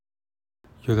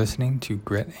You're listening to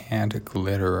Grit and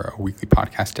Glitter, a weekly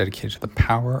podcast dedicated to the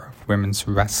power of women's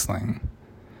wrestling.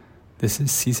 This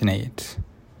is Season 8,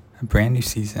 a brand new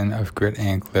season of Grit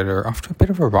and Glitter. Off to a bit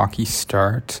of a rocky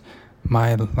start.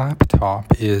 My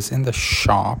laptop is in the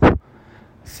shop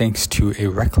thanks to a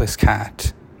reckless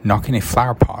cat knocking a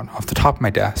flower pot off the top of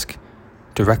my desk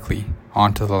directly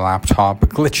onto the laptop,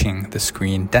 glitching the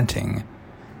screen, denting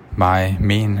my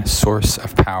main source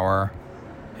of power.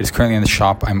 It is currently in the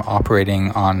shop. I'm operating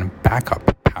on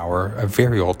backup power, a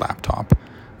very old laptop,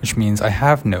 which means I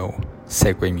have no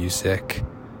segue music.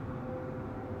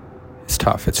 It's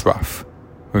tough. It's rough.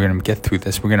 We're going to get through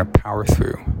this. We're going to power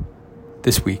through.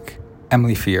 This week,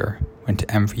 Emily Fear went to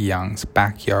MV Young's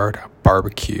backyard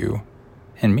barbecue.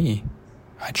 And me,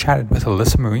 I chatted with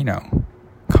Alyssa Marino,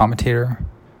 commentator,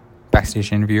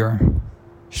 backstage interviewer.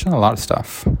 She's done a lot of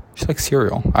stuff. She likes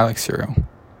cereal. I like cereal.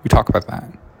 We talk about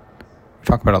that. We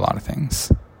talk about a lot of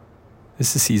things.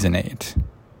 This is Season 8.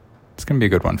 It's going to be a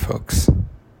good one, folks.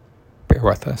 Bear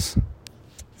with us.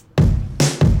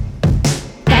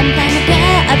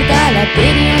 I've got a beat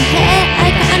in your head. I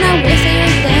kinda wish that you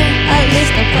were there. At least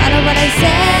I'm proud of what I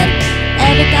said.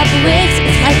 Every couple weeks,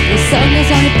 it's like the song is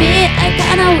on repeat. I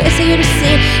kinda wish that you'd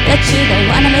see that you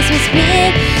don't wanna mess with me.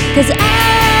 Cause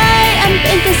I am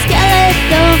pink as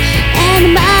skeleton, and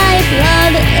my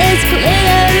blood is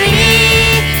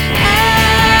glittery.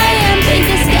 I am pink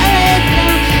as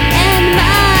skeleton, and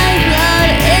my blood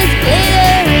is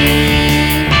glittery.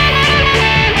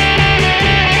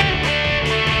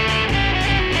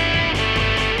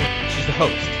 She's the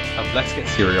host of Let's Get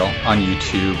Cereal on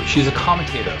YouTube. She's a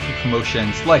commentator for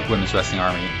promotions like Women's Wrestling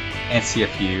Army, and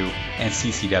CFU, and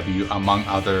CCW, among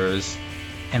others.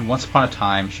 And once upon a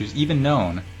time, she was even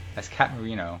known as Kat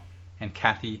Marino and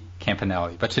Kathy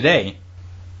Campanelli. But today,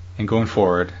 and going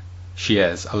forward, she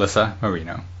is Alyssa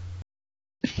Marino.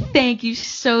 Thank you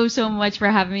so much for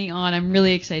having me on. I'm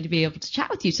really excited to be able to chat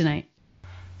with you tonight.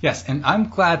 Yes, and I'm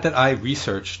glad that I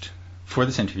researched for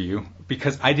this interview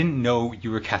because I didn't know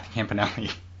you were Kathy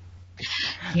Campanelli.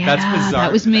 Yeah, that's bizarre.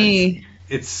 That was me.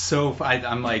 It's so...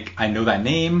 I'm like, I know that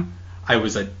name. I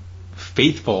was a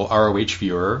faithful ROH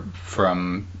viewer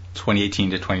from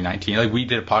 2018 to 2019. Like, we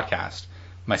did a podcast,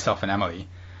 myself and Emily,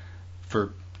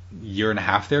 for a year and a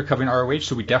half there covering ROH.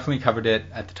 So we definitely covered it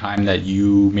at the time that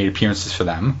you made appearances for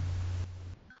them.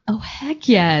 Oh, heck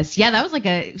yes. Yeah, that was like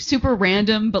a super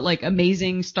random but like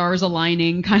amazing stars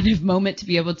aligning kind of moment to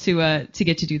be able to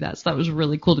get to do that. So that was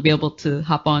really cool to be able to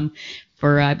hop on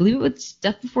for, I believe it was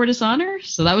Death Before Dishonor.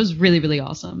 So that was really, really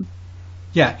awesome.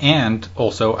 Yeah, and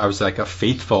also I was like a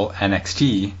faithful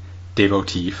NXT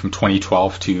devotee from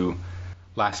 2012 to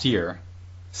last year.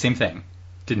 Same thing.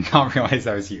 Did not realize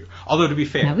that was you. Although to be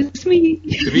fair, that was me.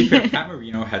 To be fair, Kat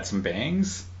Marino had some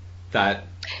bangs that,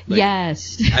 like,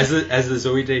 yes, as the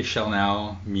Zoe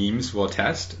Deschanel memes will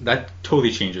attest, that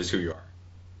totally changes who you are.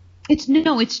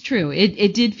 It's true.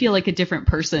 It did feel like a different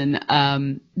person.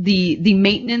 The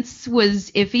maintenance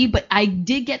was iffy, but I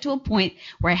did get to a point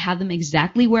where I had them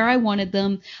exactly where I wanted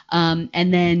them.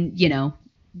 And then,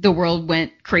 the world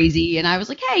went crazy and I was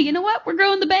like, hey, you know what? We're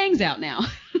growing the bangs out now.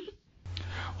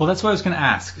 Well, that's what I was going to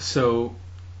ask. So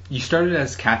you started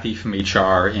as Kathy from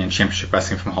HR in Championship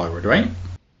Wrestling from Hollywood, right?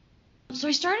 So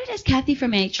I started as Kathy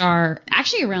from HR,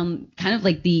 actually around kind of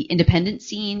like the independent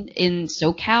scene in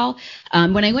SoCal.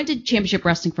 When I went to Championship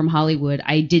Wrestling from Hollywood,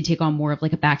 I did take on more of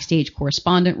like a backstage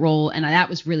correspondent role, and that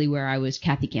was really where I was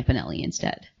Kathy Campanelli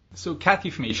instead. So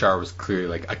Kathy from HR was clearly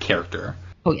like a character.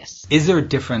 Oh, yes. Is there a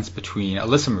difference between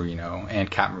Alyssa Marino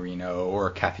and Kat Marino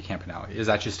or Kathy Campanelli? Is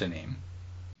that just a name?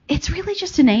 It's really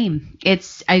just a name.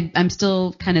 I'm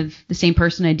still kind of the same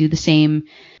person. I do the same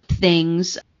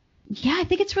things. Yeah, I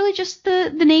think it's really just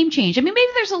the name change. I mean,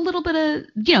 maybe there's a little bit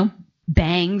of,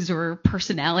 bangs or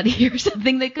personality or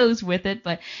something that goes with it.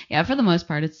 But yeah, for the most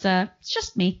part, it's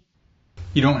just me.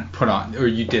 You don't put on, or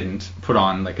you didn't put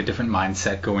on like a different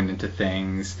mindset going into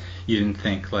things. You didn't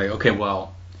think like, okay,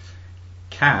 well,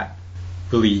 Kat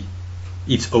really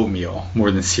eats oatmeal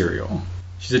more than cereal.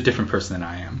 She's a different person than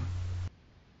I am.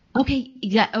 Okay,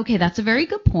 yeah, okay, that's a very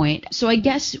good point. So I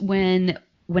guess when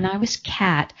I was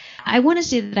Kat, I want to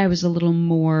say that I was a little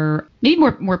more, maybe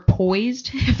more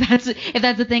poised, if that's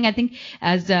a thing. I think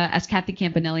as Kathy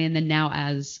Campanelli and then now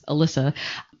as Alyssa,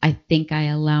 I think I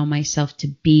allow myself to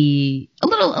be a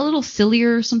little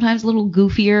sillier sometimes, a little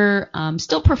goofier,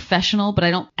 still professional, but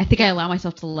I think I allow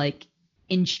myself to like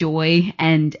enjoy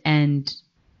and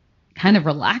kind of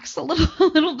relax a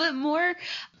little bit more.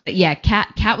 But yeah,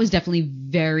 Kat was definitely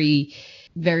very,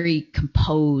 very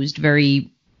composed,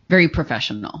 very, very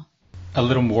professional. A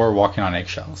little more walking on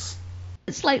eggshells.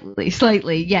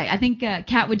 Slightly. Yeah, I think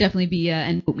Kat would definitely be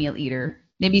an oatmeal eater.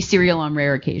 Maybe cereal on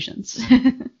rare occasions.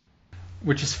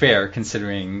 Which is fair,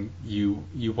 considering you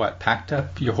packed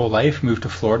up your whole life, moved to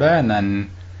Florida, and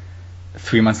then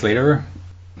 3 months later,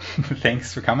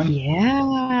 thanks for coming.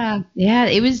 Yeah,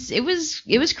 it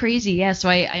was crazy. Yeah, so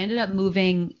I ended up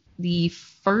moving the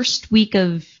first week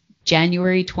of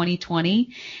January 2020,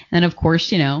 and then of course,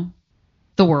 the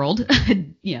world,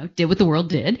 did what the world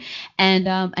did, and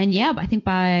yeah, I think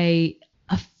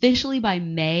officially by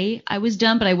May I was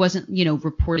done, but I wasn't,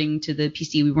 reporting to the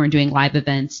PC. We weren't doing live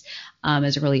events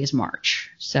as early as March.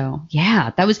 So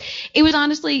yeah,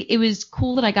 it was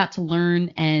cool that I got to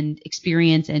learn and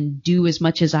experience and do as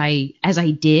much as I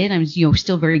did. I'm,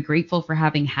 still very grateful for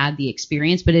having had the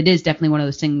experience, but it is definitely one of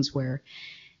those things where,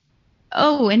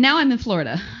 oh, and now I'm in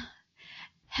Florida.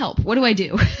 Help. What do I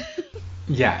do?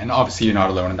 Yeah, and obviously you're not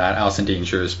alone in that. Allison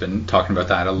Danger has been talking about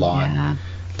that a lot. Yeah.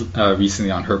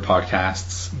 Recently on her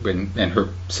podcasts, and her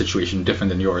situation different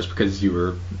than yours because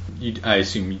I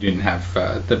assume you didn't have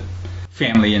the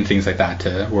family and things like that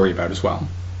to worry about as well.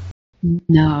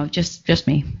 No, just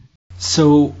me.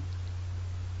 So,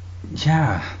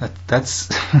 yeah, that's.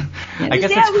 I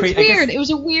guess that's crazy. It was weird. It was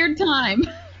a weird time.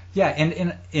 Yeah,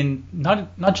 and in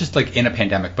not just like in a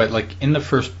pandemic, but like in the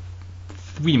first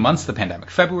 3 months of the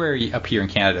pandemic, February up here in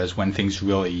Canada is when things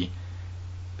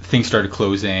started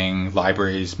closing,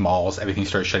 libraries, malls, everything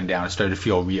started shutting down. It started to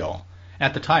feel real. And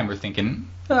at the time, we're thinking,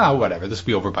 whatever, this will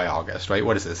be over by August, right?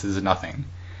 What is this? This is nothing.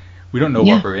 We don't know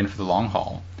what we're in for the long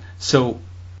haul. So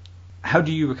how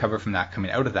do you recover from that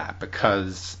coming out of that?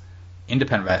 Because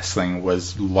independent wrestling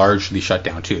was largely shut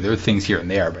down too. There were things here and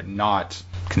there, but not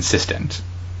consistent.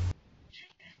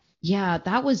 Yeah,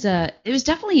 it was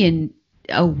definitely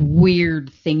a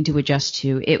weird thing to adjust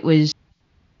to. It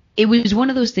was one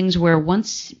of those things where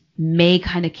once May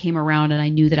kind of came around and I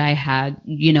knew that I had,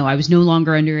 I was no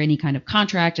longer under any kind of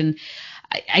contract, and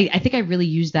I think I really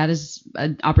used that as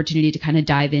an opportunity to kind of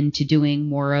dive into doing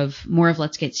more of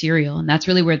Let's Get Serial. And that's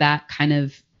really where that kind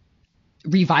of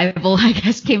revival, I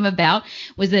guess, came about,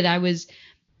 was that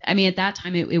at that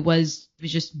time it was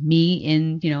just me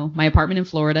in, my apartment in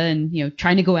Florida and,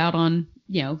 trying to go out on,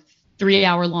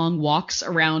 3-hour-long walks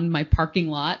around my parking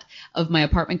lot of my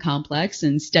apartment complex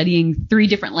and studying 3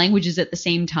 different languages at the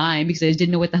same time because I didn't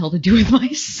know what the hell to do with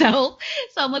myself.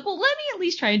 So I'm like, well, let me at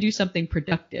least try and do something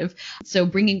productive. So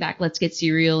bringing back Let's Get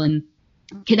Serial and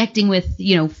connecting with,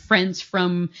 friends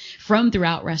from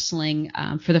throughout wrestling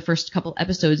for the first couple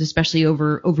episodes, especially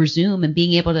over Zoom, and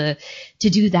being able to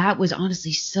do that was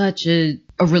honestly such a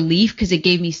relief because it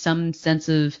gave me some sense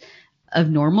of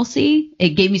normalcy. It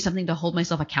gave me something to hold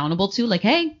myself accountable to, like,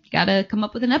 hey, you gotta come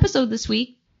up with an episode this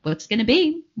week. What's gonna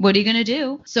be? What are you gonna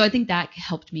do? So I think that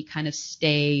helped me kind of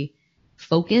stay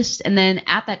focused. And then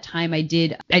at that time I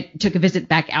took a visit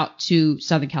back out to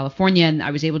Southern California, and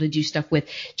I was able to do stuff with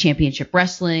Championship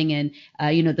Wrestling and,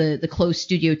 the closed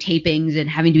studio tapings, and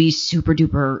having to be super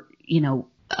duper,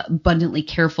 abundantly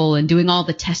careful and doing all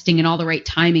the testing and all the right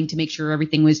timing to make sure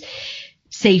everything was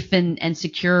safe and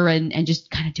secure and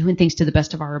just kind of doing things to the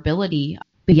best of our ability.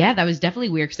 But yeah, that was definitely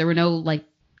weird because there were no like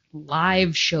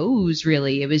live shows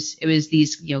really. It was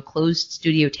these, closed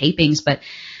studio tapings, but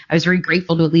I was very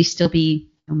grateful to at least still be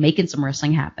making some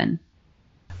wrestling happen.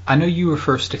 I know you were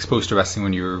first exposed to wrestling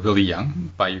when you were really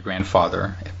young by your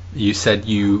grandfather. You said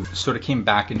you sort of came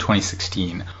back in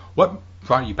 2016. What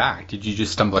brought you back? Did you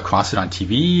just stumble across it on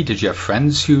TV? Did you have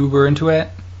friends who were into it?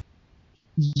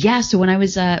 Yeah, so when I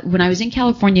was in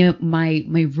California, my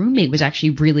roommate was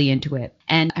actually really into it,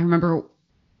 and I remember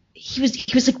he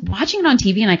was like watching it on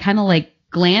TV, and I kind of like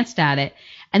glanced at it,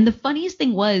 and the funniest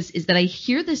thing is that I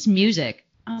hear this music.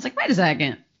 I was like, wait a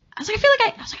second. I feel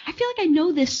like I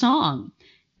know this song.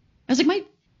 I was like,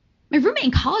 my roommate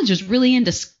in college was really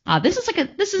into ska. This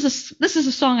is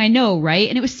a song I know, right?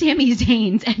 And it was Sami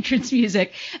Zayn's entrance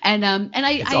music, and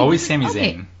it's always Sami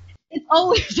Zayn. It's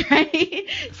always right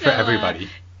for everybody.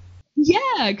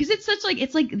 Yeah, because it's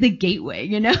like the gateway,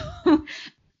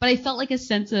 But I felt like a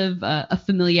sense of a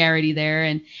familiarity there,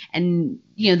 and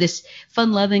this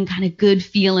fun-loving kind of good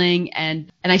feeling,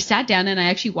 and I sat down and I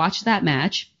actually watched that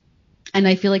match, and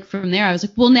I feel like from there I was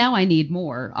like, well, now I need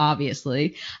more,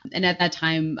 obviously. And at that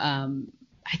time,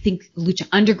 I think Lucha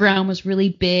Underground was really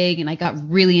big, and I got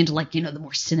really into the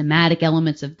more cinematic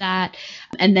elements of that,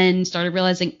 and then started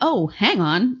realizing, oh, hang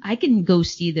on, I can go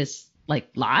see this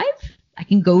live. I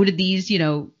can go to these,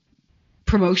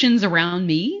 promotions around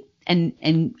me,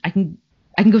 and I can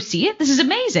go see it. This is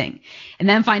amazing. And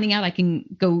then finding out I can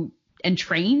go and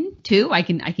train too. I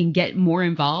can get more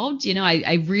involved.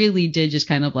 I really did just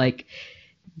kind of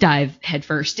dive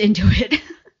headfirst into it.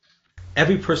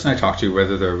 every person I talk to,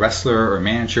 whether they're a wrestler or a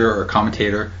manager or a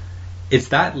commentator, it's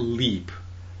that leap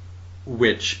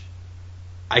which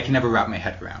I can never wrap my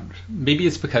head around. Maybe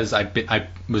it's because I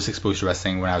was exposed to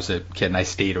wrestling when I was a kid, and I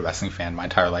stayed a wrestling fan my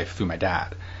entire life through my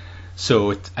dad.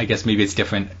 So I guess maybe it's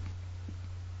different.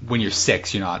 When you're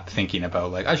 6, you're not thinking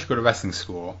about, like, I should go to wrestling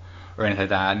school or anything like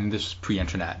that, and this was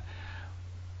pre-internet.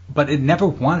 But it never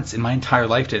once in my entire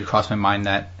life did it cross my mind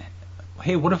that,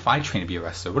 hey, what if I train to be a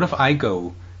wrestler? What if I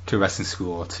go to wrestling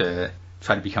school to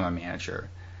try to become a manager?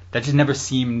 That just never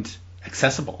seemed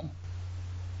accessible.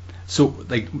 So,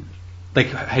 like,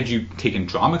 had you taken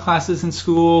drama classes in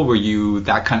school? Were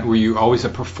you always a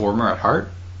performer at heart?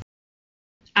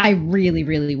 I really,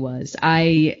 really was.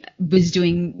 I was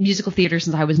doing musical theater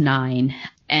since I was 9,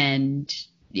 and,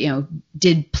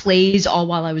 did plays all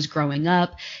while I was growing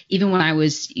up. Even when I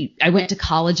went to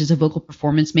college as a vocal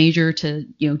performance major to,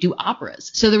 do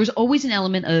operas. So there was always an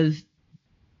element of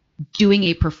doing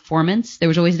a performance. There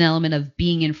was always an element of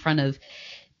being in front of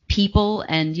people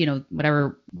and,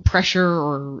 whatever pressure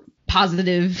or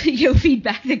positive,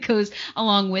 feedback that goes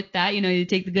along with that. You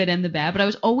take the good and the bad. But I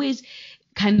was always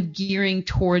kind of gearing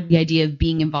toward the idea of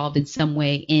being involved in some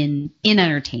way in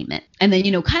entertainment. And then,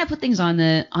 kind of put things on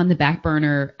the back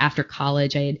burner after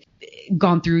college. I had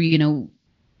gone through,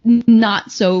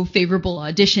 not so favorable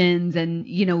auditions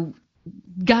and,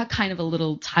 got kind of a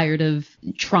little tired of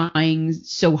trying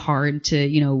so hard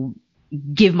to,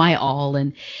 give my all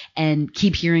and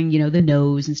keep hearing, the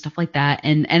no's and stuff like that.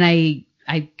 And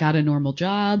I got a normal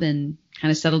job and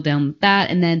kind of settled down with that.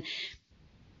 And then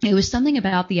it was something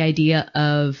about the idea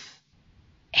of,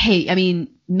 hey, I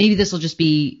mean, maybe this will just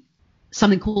be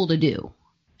something cool to do.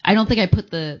 I don't think I put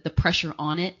the pressure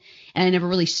on it, and I never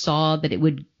really saw that it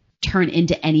would turn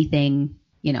into anything,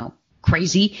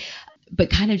 crazy,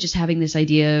 but kind of just having this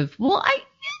idea of, well,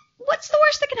 what's the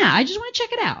worst that can happen? I just want to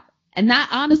check it out. And that,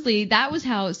 honestly, that was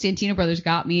how Santino Brothers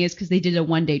got me, is because they did a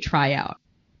 1-day tryout.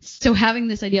 So having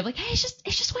this idea of, like, hey,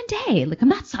 it's just 1 day. Like, I'm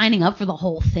not signing up for the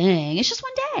whole thing. It's just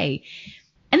 1 day.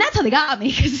 And that's how they got me,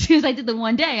 because as soon as I did the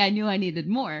 1 day, I knew I needed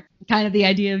more. Kind of the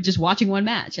idea of just watching one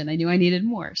match, and I knew I needed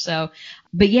more. So,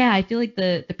 but yeah, I feel like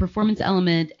the performance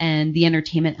element and the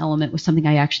entertainment element was something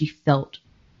I actually felt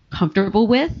comfortable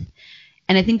with.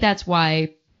 And I think that's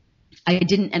why I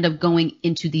didn't end up going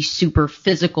into the super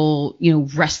physical,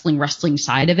 wrestling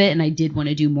side of it. And I did want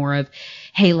to do more of,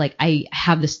 hey, like, I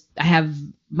have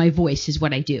my voice is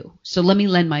what I do. So let me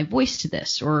lend my voice to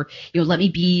this, or, let me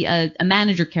be a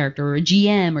manager character or a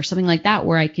GM or something like that,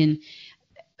 where I can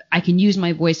use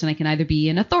my voice and I can either be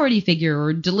an authority figure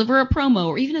or deliver a promo,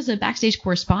 or even as a backstage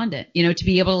correspondent, to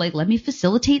be able to, like, let me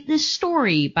facilitate this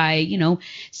story by,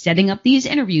 setting up these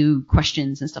interview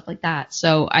questions and stuff like that.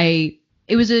 So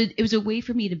it was a way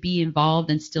for me to be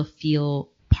involved and still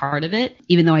feel part of it,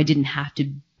 even though I didn't have to,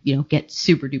 get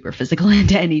super duper physical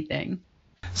into anything.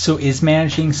 So is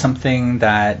managing something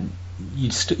that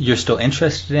you're still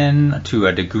interested in to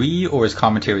a degree, or is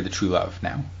commentary the true love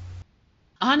now?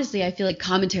 Honestly, I feel like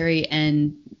commentary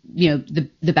and,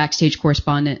 the backstage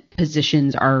correspondent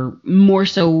positions are more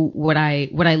so what I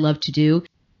love to do.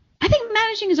 I think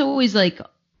managing is always, like,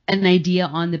 an idea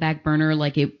on the back burner.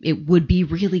 Like, it would be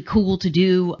really cool to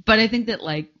do. But I think that,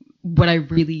 like, what I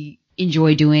really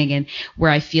enjoy doing and where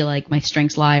I feel like my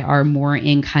strengths lie are more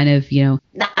in kind of,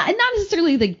 not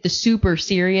necessarily like the super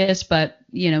serious, but,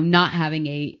 not having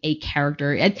a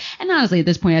character. And honestly, at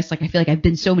this point, I feel like I've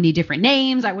been so many different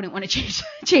names. I wouldn't want to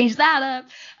change that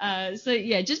up. So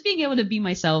yeah, just being able to be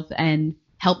myself and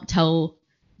help tell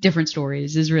different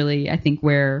stories is really, I think,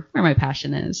 where my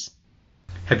passion is.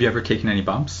 Have you ever taken any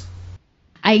bumps?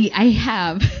 I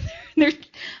have.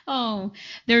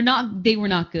 They were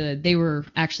not good. They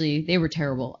were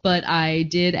terrible. But I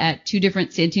did at 2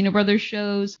 different Santino Brothers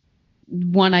shows.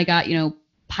 One I got,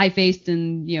 pie-faced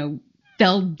and,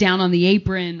 fell down on the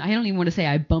apron. I don't even want to say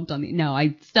I bumped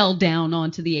I fell down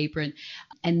onto the apron.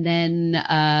 And then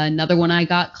another one I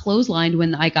got clotheslined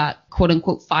when I got quote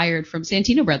unquote fired from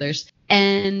Santino Brothers.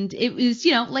 And it was,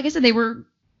 like I said, they were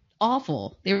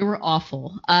awful. They were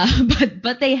awful.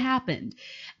 But they happened.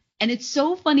 And it's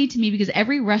so funny to me because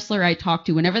every wrestler I talk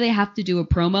to, whenever they have to do a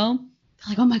promo, they're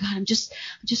like, oh my God, I'm just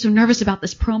so nervous about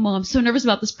this promo. I'm so nervous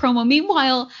about this promo.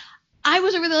 Meanwhile, I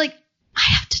was over there like, I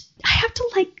have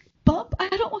to like bump.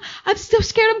 I'm so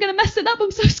scared I'm going to mess it up. I'm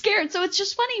so scared. So it's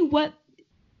just funny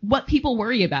what people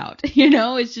worry about,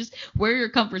 it's just where your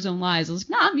comfort zone lies. I was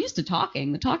like, I'm used to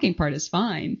talking. The talking part is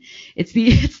fine. It's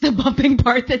the bumping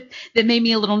part that made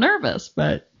me a little nervous,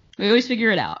 but we always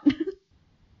figure it out.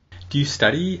 Do you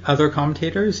study other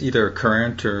commentators, either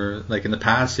current or like in the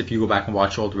past? If you go back and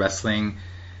watch old wrestling,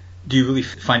 do you really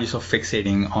find yourself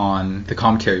fixating on the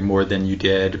commentary more than you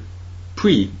did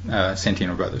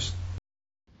pre-Santino Brothers?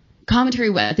 Commentary,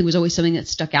 I think, was always something that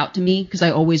stuck out to me because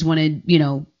I always wanted, you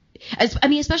know,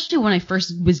 especially when I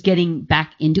first was getting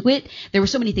back into it, there were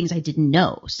so many things I didn't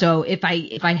know. So if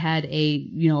I had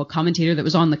a commentator that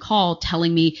was on the call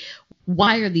telling me,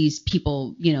 why are these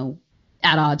people, you know,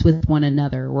 at odds with one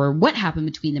another, or what happened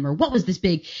between them, or what was this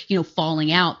big, you know,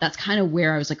 falling out, that's kind of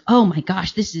where I was like, oh my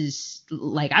gosh, this is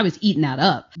like, I was eating that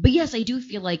up. But yes, I do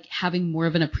feel like having more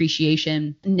of an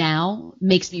appreciation now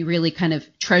makes me really kind of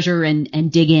treasure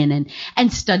and dig in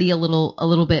and study a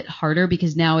little bit harder,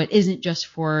 because now it isn't just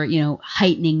for, you know,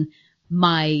 heightening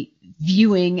my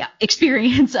viewing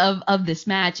experience of this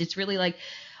match. It's really like,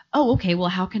 oh, okay, well,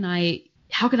 how can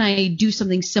I do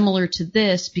something similar to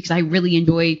this, because I really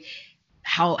enjoyed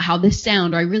how this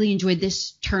sound, or I really enjoyed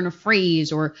this turn of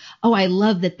phrase, or, oh, I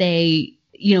love that they,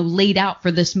 you know, laid out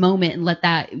for this moment and let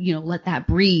that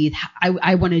breathe.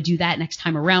 I want to do that next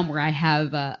time around where I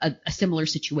have a similar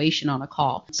situation on a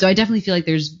call. So I definitely feel like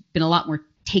there's been a lot more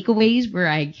takeaways where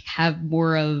I have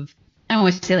more of, I don't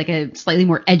want to say like a slightly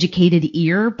more educated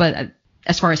ear, but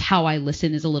as far as how I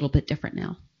listen is a little bit different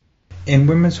now. In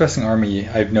Women's Wrestling Army,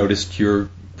 I've noticed you're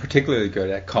particularly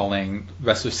good at calling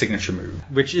wrestlers' signature move,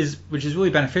 which is really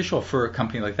beneficial for a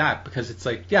company like that, because it's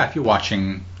like, yeah, if you're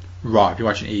watching Raw, if you're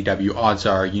watching AEW, odds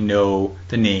are you know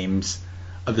the names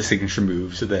of the signature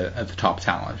moves of the top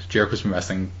talent. Jericho's been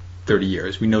wrestling 30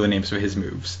 years. We know the names of his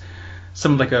moves.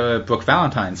 Someone like a Brooke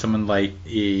Valentine, someone like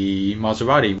a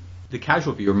Maserati, the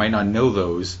casual viewer might not know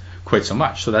those quite so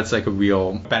much. So that's like a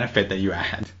real benefit that you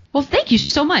add. Well, thank you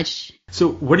so much.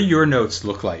 So what do your notes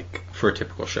look like for a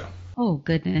typical show? Oh,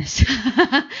 goodness.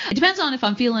 It depends on if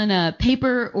I'm feeling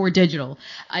paper or digital.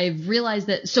 I've realized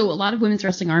that, so a lot of Women's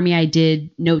Wrestling Army, I did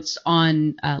notes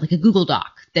on like a Google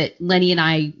Doc that Lenny and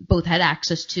I both had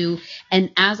access to.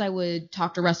 And as I would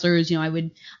talk to wrestlers, you know, I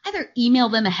would either email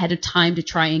them ahead of time to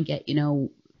try and get, you know,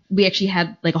 we actually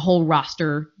had like a whole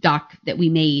roster doc that we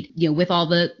made, you know, with all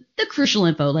the crucial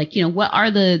info, like, you know, what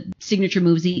are the signature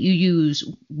moves that you use?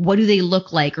 What do they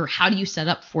look like? Or how do you set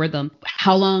up for them?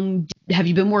 How long have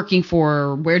you been working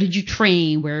for? Where did you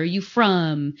train? Where are you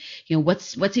from? You know,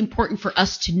 what's important for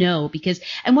us to know? Because,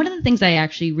 and one of the things I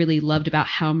actually really loved about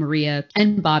how Maria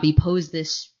and Bobby posed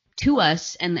this to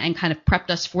us and kind of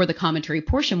prepped us for the commentary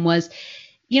portion was,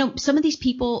 you know, some of these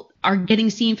people are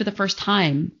getting seen for the first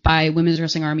time by Women's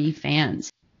Wrestling Army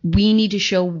fans. We need to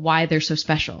show why they're so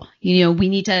special. You know, we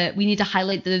need to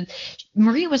highlight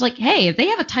Maria was like, hey, if they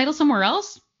have a title somewhere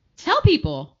else, tell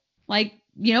people. Like,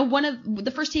 you know, one of the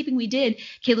first taping we did,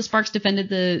 Kayla Sparks defended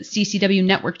the CCW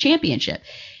Network Championship.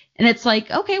 And it's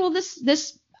like, okay, well,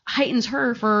 this heightens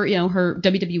her for, you know, her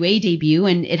WWA debut,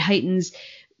 and it heightens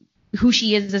who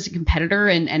she is as a competitor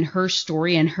and her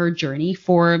story and her journey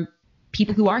for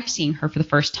people who are seeing her for the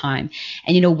first time,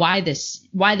 and you know why this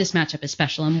matchup is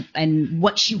special and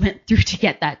what she went through to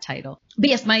get that title. But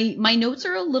yes, my notes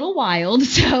are a little wild,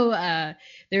 so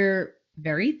they're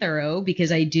very thorough because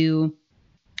I do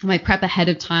my prep ahead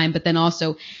of time, but then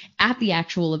also at the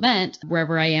actual event,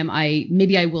 wherever I am, I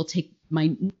will take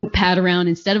my notepad around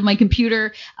instead of my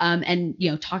computer, and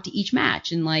you know, talk to each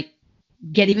match and like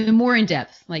get even more in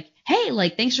depth. Like, hey,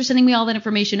 like, thanks for sending me all that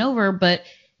information over, but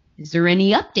is there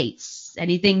any updates,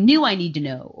 anything new I need to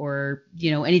know, or,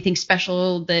 you know, anything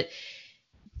special that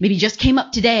maybe just came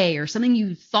up today, or something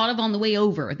you thought of on the way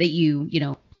over that you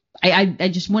know, I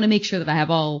just want to make sure that I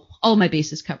have all of my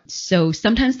bases covered. So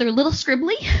sometimes they're a little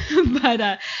scribbly,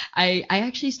 but I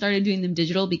actually started doing them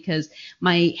digital because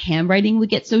my handwriting would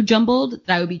get so jumbled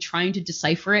that I would be trying to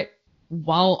decipher it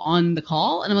while on the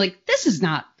call, and I'm like, this is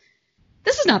not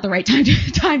the right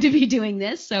time to be doing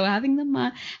this. So having them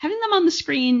on the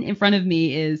screen in front of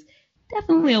me is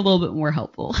definitely a little bit more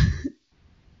helpful.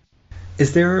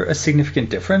 Is there a significant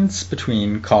difference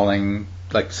between calling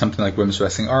like something like Women's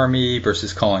Wrestling Army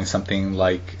versus calling something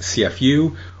like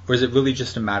CFU, or is it really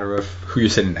just a matter of who you're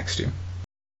sitting next to?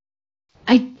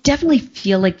 I definitely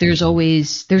feel like there's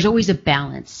always a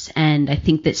balance, and I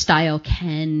think that style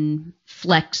can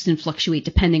flex and fluctuate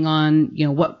depending on, you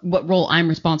know, what role I'm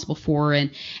responsible for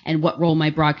and what role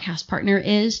my broadcast partner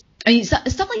is. I mean, stuff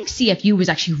like CFU was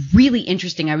actually really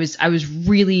interesting. I was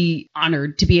really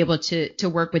honored to be able to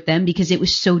work with them because it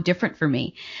was so different for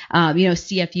me. You know,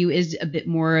 CFU is a bit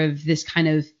more of this kind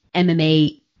of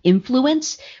MMA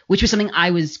influence, which was something I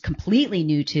was completely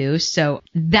new to. So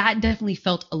that definitely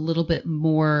felt a little bit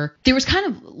more, there was kind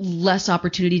of less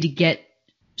opportunity to get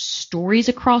stories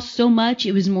across so much.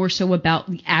 It was more so about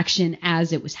the action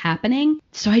as it was happening.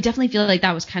 So I definitely feel like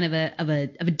that was kind of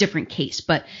a different case.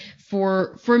 But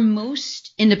for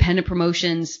most independent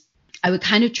promotions, I would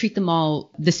kind of treat them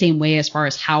all the same way as far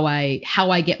as how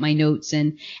I get my notes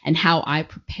and how I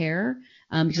prepare,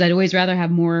 because I'd always rather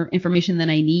have more information than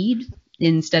I need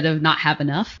instead of not have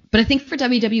enough. But I think for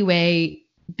WWA,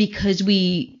 because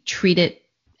we treat it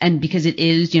and because it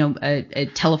is, a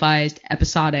televised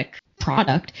episodic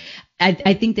product,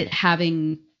 I think that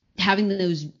having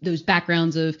those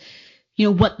backgrounds of,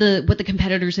 what the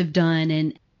competitors have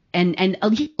done and a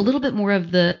little bit more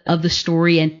of the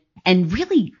story and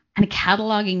really kind of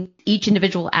cataloging each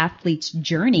individual athlete's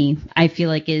journey, I feel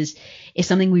like is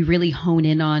something we really hone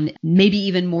in on, maybe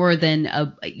even more than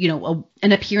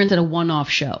an appearance at a one-off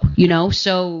show,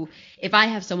 So if I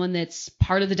have someone that's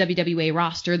part of the WWA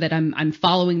roster that I'm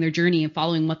following their journey and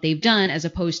following what they've done, as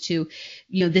opposed to,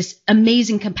 this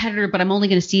amazing competitor, but I'm only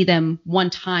going to see them one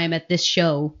time at this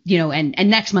show, and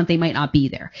next month they might not be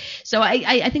there. So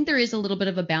I think there is a little bit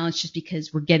of a balance just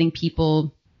because we're getting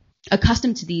people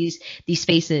accustomed to these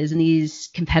faces and these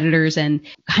competitors and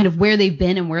kind of where they've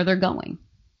been and where they're going.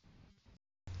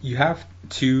 You have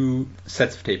 2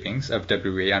 sets of tapings of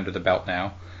WWA under the belt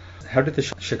now. How did the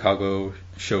Chicago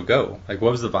show go? Like,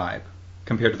 what was the vibe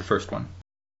compared to the first one?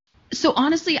 So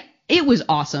honestly, it was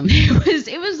awesome.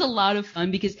 It was a lot of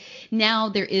fun because now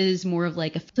there is more of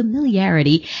like a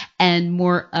familiarity and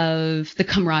more of the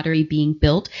camaraderie being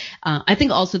built. I think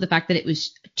also the fact that it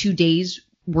was 2 days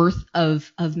worth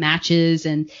of matches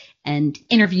and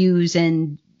interviews,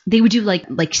 and they would do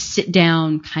like sit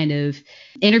down kind of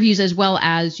interviews as well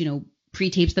as,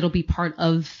 pre-tapes that'll be part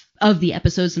of the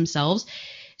episodes themselves.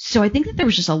 So I think that there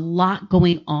was just a lot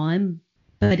going on,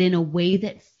 but in a way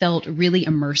that felt really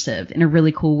immersive in a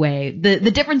really cool way.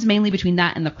 The difference mainly between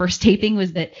that and the first taping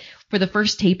was that for the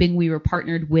first taping, we were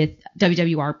partnered with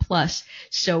WWR Plus.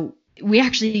 So we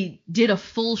actually did a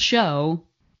full show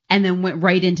and then went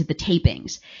right into the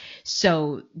tapings.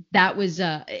 So that was,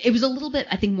 it was a little bit,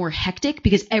 I think, more hectic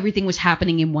because everything was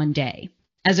happening in one day,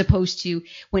 as opposed to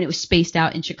when it was spaced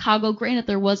out in Chicago. Granted,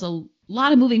 there was a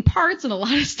lot of moving parts and a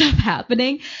lot of stuff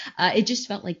happening. It just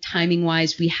felt like timing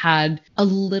wise, we had a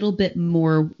little bit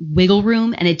more wiggle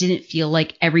room, and it didn't feel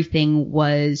like everything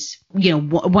was,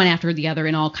 one after the other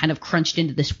and all kind of crunched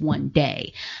into this one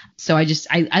day. So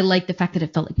I like the fact that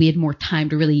it felt like we had more time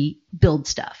to really build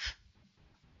stuff.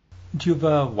 Do you have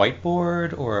a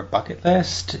whiteboard or a bucket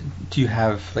list? Do you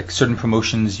have like certain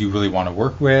promotions you really want to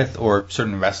work with, or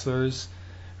certain wrestlers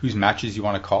whose matches you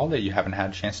want to call that you haven't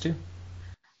had a chance to?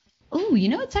 Oh,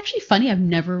 it's actually funny. I've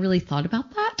never really thought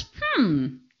about that.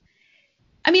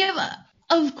 I mean,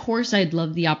 of course, I'd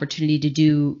love the opportunity to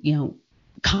do,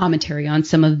 commentary on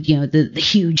some of, the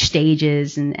huge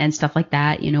stages and stuff like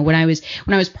that. When I was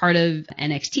part of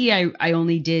NXT, I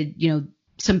only did,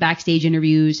 some backstage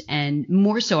interviews, and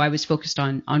more so I was focused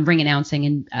on ring announcing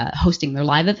and hosting their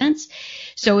live events.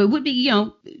 So it would be,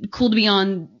 cool to be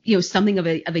on, something of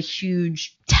a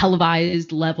huge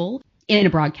televised level in a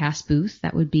broadcast booth.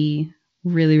 That would be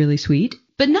really, really sweet.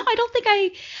 But no, I don't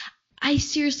think I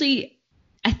seriously,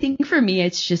 I think for me,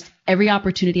 it's just every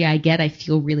opportunity I get, I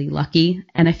feel really lucky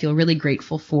and I feel really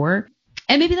grateful for.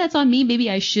 And maybe that's on me. Maybe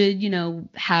I should,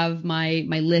 have my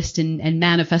list and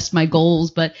manifest my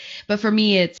goals. But for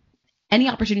me, it's any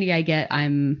opportunity I get,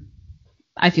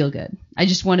 I feel good. I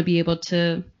just want to be able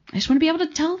to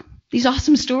tell these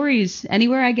awesome stories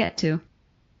anywhere I get to.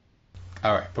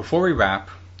 All right. Before we wrap,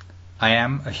 I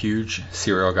am a huge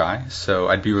cereal guy, so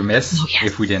I'd be remiss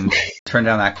if we didn't turn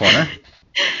down that corner.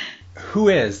 Who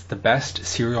is the best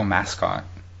cereal mascot?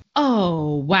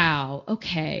 Oh, wow.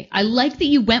 Okay. I like that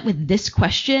you went with this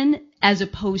question as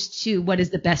opposed to what is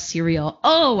the best cereal.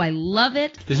 Oh, I love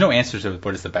it. There's no answer to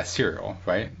what is the best cereal,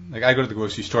 right? Like, I go to the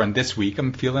grocery store, and this week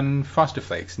I'm feeling Frosted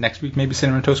Flakes. Next week, maybe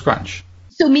Cinnamon Toast Crunch.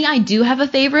 So me, I do have a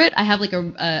favorite. I have like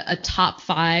a top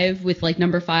 5 with like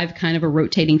number 5 kind of a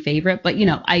rotating favorite. But,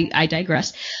 I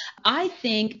digress. I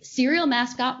think cereal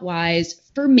mascot wise,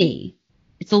 for me,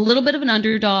 it's a little bit of an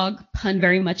underdog, pun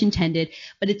very much intended,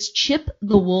 but it's Chip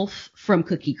the Wolf from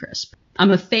Cookie Crisp.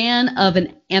 I'm a fan of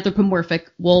an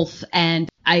anthropomorphic wolf, and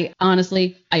I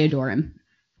adore him.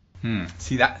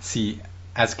 See,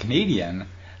 as Canadian,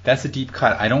 that's a deep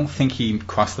cut. I don't think he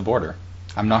crossed the border.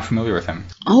 I'm not familiar with him.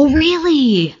 Oh,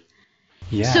 really?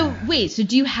 Yeah. So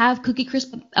do you have Cookie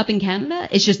Crisp up in Canada?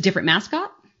 It's just different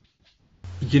mascot?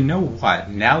 You know what?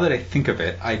 Now that I think of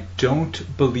it, I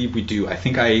don't believe we do. I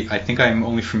think I'm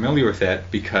only familiar with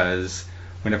it because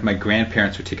whenever my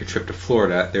grandparents would take a trip to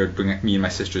Florida, they would bring me and my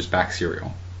sisters back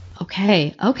cereal.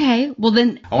 Okay. Well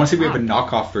then, I want to say we have a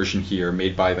knockoff version here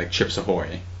made by like Chips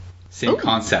Ahoy. Same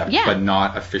concept, but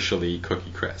not officially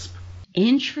Cookie Crisp.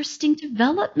 Interesting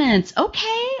developments.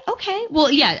 Okay.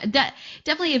 Well, yeah,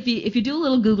 definitely. If you do a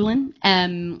little Googling,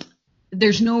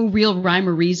 there's no real rhyme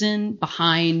or reason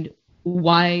behind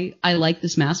why I like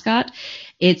this mascot.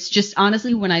 It's just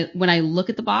honestly when I look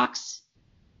at the box,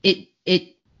 it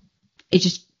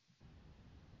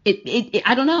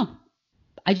I don't know.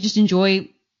 I enjoy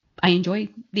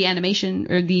the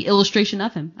animation or the illustration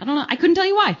of him. I don't know. I couldn't tell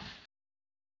you why.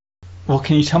 Well,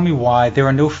 can you tell me why there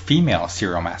are no female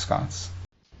cereal mascots?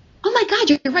 Oh my God,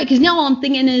 you're right. Because now all I'm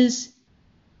thinking is,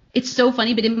 it's so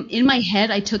funny, but in my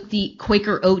head, I took the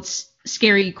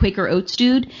scary Quaker Oats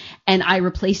dude, and I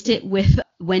replaced it with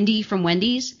Wendy from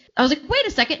Wendy's. I was like, wait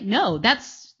a second. No,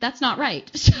 that's not right.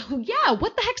 So yeah,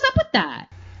 what the heck's up with that?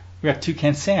 We got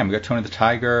Toucan Sam. We got Tony the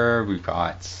Tiger. We've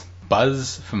got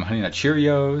Buzz from Honey Nut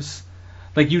Cheerios.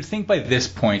 Like, you'd think by this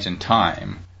point in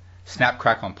time, Snap,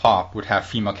 Crackle, and Pop would have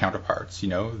female counterparts, you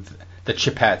know, the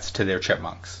Chipettes to their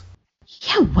Chipmunks.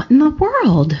 Yeah, what in the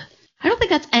world? I don't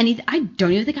think that's anything. I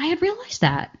don't even think I had realized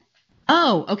that.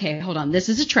 Oh, okay, hold on. This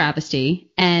is a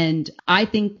travesty, and I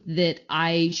think that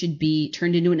I should be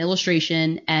turned into an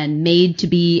illustration and made to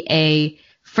be a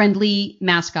friendly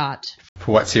mascot.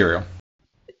 For what cereal?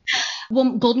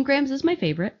 Well, Golden Grahams is my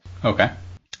favorite. Okay.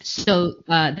 So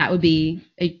that would be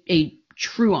a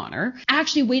true honor.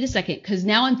 Actually, wait a second, because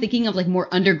now I'm thinking of like more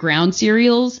underground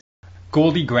cereals.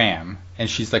 Goldie Graham, and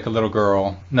she's like a little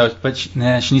girl. No, but she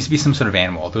needs to be some sort of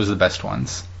animal. Those are the best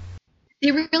ones.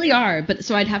 They really are, but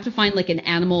so I'd have to find like an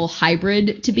animal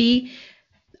hybrid to be.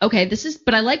 Okay,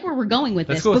 but I like where we're going with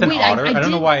Let's this. go with but an wait, otter. I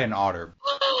don't know why an otter.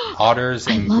 Otters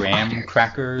and graham otters.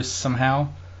 crackers somehow.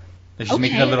 They should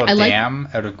make Okay, a little I like- dam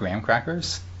out of graham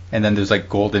crackers, and then there's like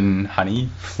golden honey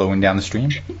flowing down the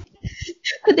stream.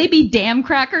 Could they be dam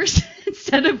crackers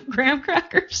instead of graham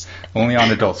crackers? Only on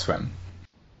Adult Swim.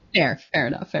 Fair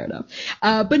enough.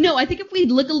 But no, I think if we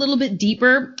look a little bit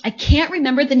deeper, I can't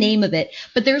remember the name of it,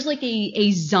 but there's like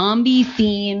a zombie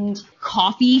themed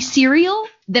coffee cereal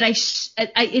that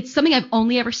it's something I've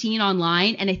only ever seen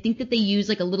online, and I think that they use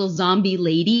like a little zombie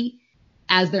lady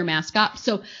as their mascot.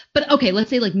 So, but okay, let's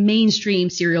say like mainstream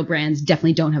cereal brands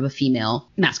definitely don't have a female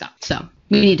mascot, so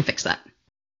we need to fix that.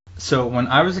 So when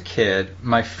I was a kid,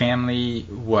 my family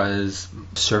was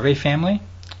survey family.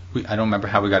 I don't remember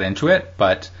how we got into it,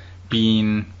 but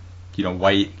being, you know,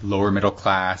 white, lower middle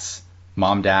class,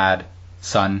 mom, dad,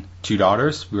 son, 2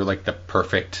 daughters, we were like the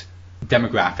perfect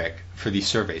demographic for these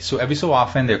surveys. So every so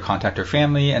often they'll contact our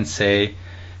family and say,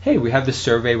 hey, we have this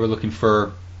survey. We're looking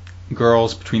for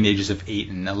girls between the ages of 8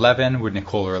 and 11. Would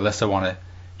Nicole or Alyssa want to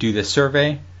do this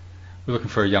survey? We're looking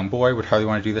for a young boy. Would Harley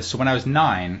want to do this? So when I was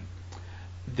 9,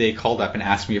 they called up and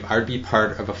asked me if I would be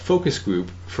part of a focus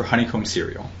group for Honeycomb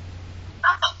cereal.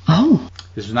 Oh.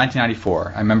 This was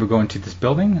 1994. I remember going to this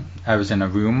building. I was in a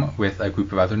room with a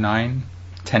group of other 9,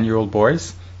 10-year-old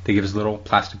boys. They gave us little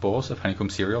plastic bowls of Honeycomb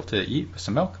cereal to eat with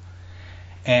some milk.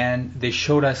 And they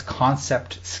showed us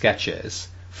concept sketches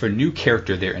for a new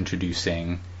character they're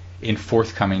introducing in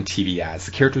forthcoming TV ads.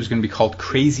 The character was going to be called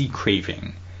Crazy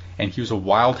Craving. And he was a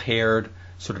wild-haired,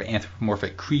 sort of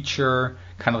anthropomorphic creature,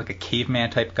 kind of like a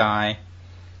caveman type guy.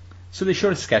 So they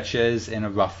showed us sketches in a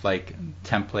rough like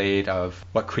template of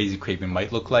what Crazy Craving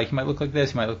might look like. He might look like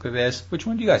this, he might look like this. Which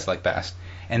one do you guys like best?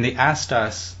 And they asked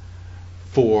us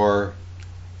for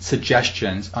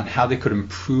suggestions on how they could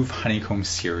improve Honeycomb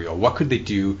cereal. What could they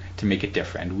do to make it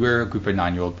different? We're a group of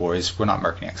 9-year-old boys. We're not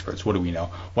marketing experts. What do we know?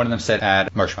 One of them said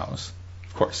add marshmallows.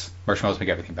 Of course. Marshmallows make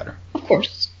everything better. Of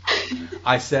course.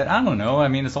 I said, I don't know. I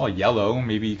mean, it's all yellow.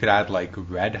 Maybe you could add like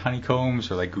red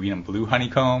honeycombs or like green and blue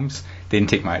honeycombs. They didn't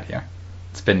take my idea.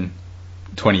 It's been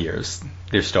 20 years.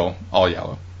 They're still all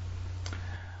yellow.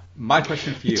 My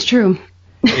question for you. It's true.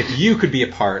 If you could be a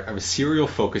part of a cereal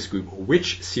focus group,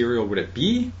 which cereal would it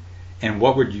be? And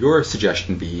what would your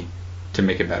suggestion be to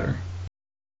make it better?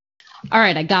 All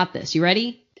right, I got this. You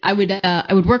ready? I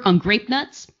would work on grape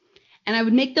nuts, and I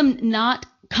would make them not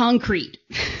concrete.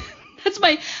 That's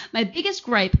my biggest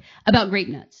gripe about grape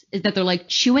nuts, is that they're like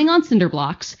chewing on cinder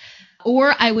blocks.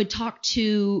 Or I would talk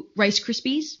to Rice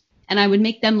Krispies, and I would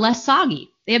make them less soggy.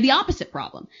 They have the opposite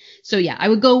problem. So yeah, I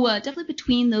would go definitely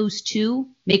between those two,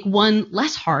 make one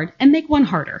less hard and make one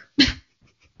harder.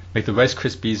 Make the Rice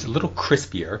Krispies a little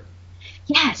crispier.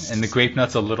 Yes. And the grape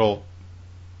nuts a little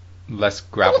less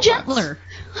gravel. A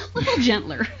little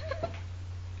gentler.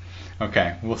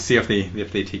 Okay, we'll see if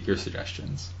they take your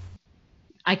suggestions.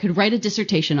 I could write a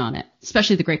dissertation on it,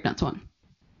 especially the grape nuts one.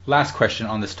 Last question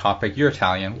on this topic. You're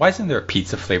Italian. Why isn't there a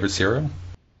pizza flavored cereal?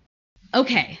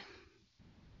 Okay.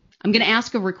 I'm going to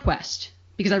ask a request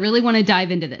because I really want to dive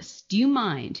into this. Do you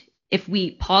mind if we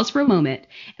pause for a moment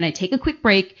and I take a quick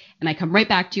break and I come right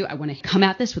back to you? I want to come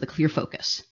at this with a clear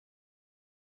focus.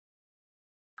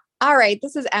 All right,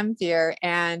 this is M Fear,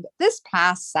 and this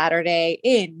past Saturday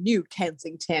in New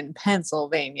Kensington,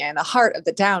 Pennsylvania, in the heart of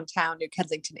the downtown New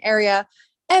Kensington area,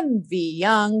 MV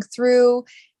Young threw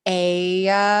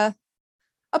a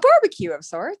a barbecue of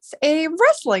sorts, a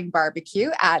wrestling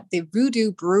barbecue at the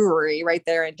Voodoo Brewery right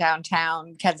there in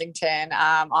downtown Kensington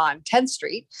on 10th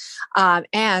Street.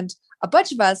 And a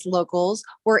bunch of us locals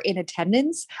were in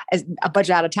attendance, as a bunch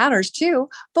of out of towners too.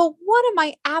 But one of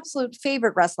my absolute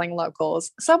favorite wrestling locals,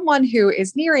 someone who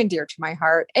is near and dear to my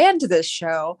heart and to this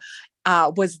show,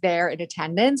 was there in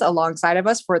attendance alongside of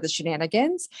us for the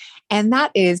shenanigans. And that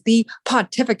is the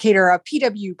pontificator of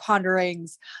PW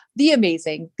Ponderings, the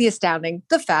amazing, the astounding,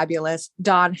 the fabulous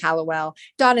Don Hallowell.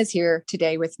 Don is here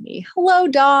today with me. Hello,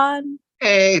 Don.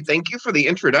 Hey, thank you for the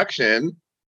introduction.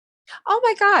 Oh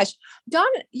my gosh. Don,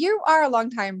 you are a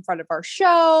longtime friend of our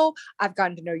show. I've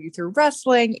gotten to know you through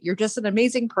wrestling. You're just an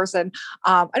amazing person.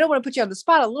 I don't want to put you on the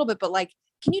spot a little bit, but like,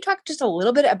 can you talk just a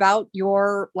little bit about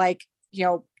your, like,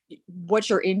 what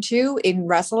you're into in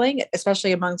wrestling,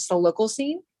 especially amongst the local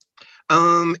scene?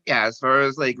 Yeah, as far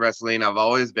as like wrestling, I've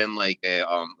always been like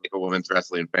a women's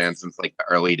wrestling fan since like the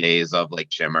early days of like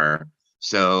Shimmer.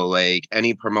 So like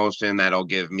any promotion that'll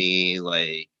give me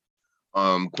like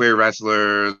queer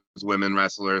wrestlers, women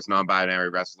wrestlers, non-binary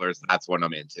wrestlers, that's what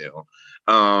I'm into.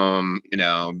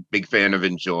 Big fan of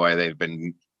Enjoy. They've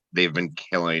been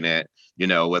killing it,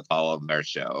 with all of their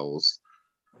shows.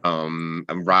 And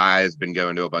Rise, been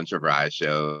going to a bunch of Rise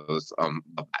shows. Of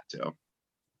that too.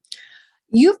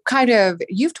 You've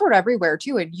toured everywhere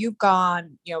too, and you've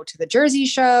gone, to the Jersey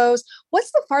shows.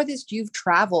 What's the farthest you've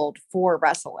traveled for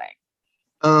wrestling?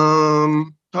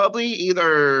 Probably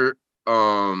either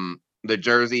the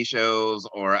Jersey shows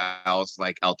or else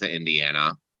like out to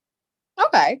Indiana.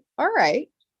 Okay. All right.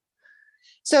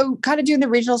 So kind of doing the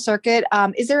regional circuit.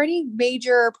 Is there any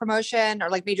major promotion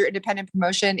or like major independent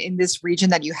promotion in this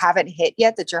region that you haven't hit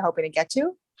yet that you're hoping to get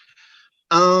to?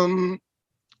 I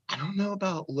don't know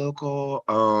about local.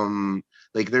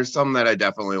 Like there's some that I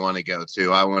definitely want to go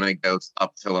to. I want to go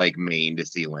up to like Maine to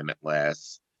see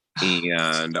Limitless.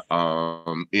 And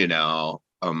I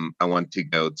want to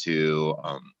go to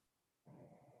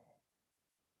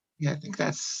I think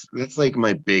that's like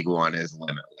my big one is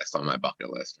Limitless on my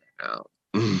bucket list right now.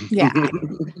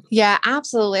 Yeah,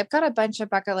 absolutely. I've got a bunch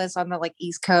of bucket lists on the like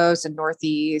East Coast and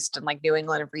Northeast and like New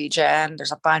England region.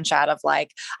 There's a bunch out of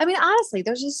like, I mean, honestly,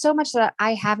 there's just so much that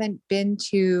I haven't been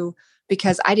to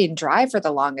because I didn't drive for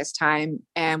the longest time.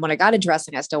 And when I got into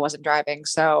wrestling, I still wasn't driving.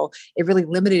 So it really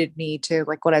limited me to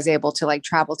like what I was able to like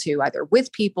travel to either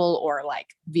with people or like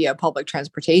via public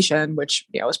transportation, which,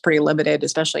 was pretty limited,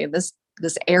 especially in this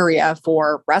area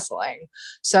for wrestling.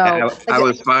 So I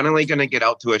was finally going to get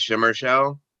out to a Shimmer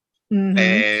show. Mm-hmm.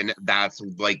 And that's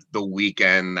like the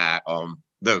weekend that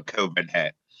the COVID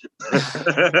hit.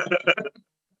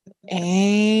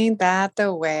 Ain't that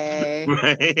the way?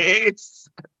 Right?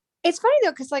 It's funny though,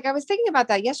 because like I was thinking about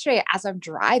that yesterday as I'm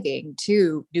driving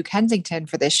to New Kensington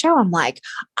for this show. I'm like,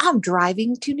 I'm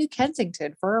driving to New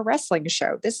Kensington for a wrestling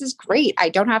show. This is great. I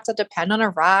don't have to depend on a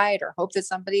ride or hope that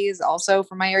somebody is also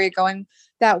from my area going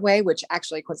that way, which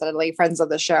actually coincidentally friends of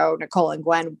the show, Nicole and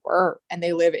Glenn were, and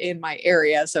they live in my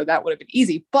area. So that would have been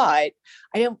easy, but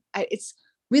it's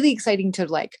really exciting to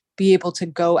like be able to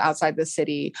go outside the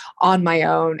city on my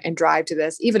own and drive to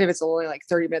this, even if it's only like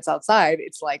 30 minutes outside.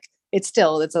 It's like, it's a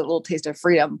little taste of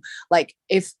freedom. Like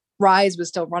if Rise was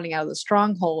still running out of the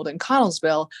Stronghold in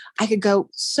Connellsville, I could go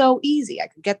so easy. I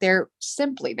could get there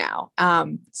simply now.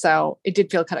 So it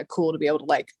did feel kind of cool to be able to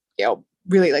like,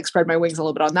 really like spread my wings a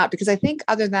little bit on that, because I think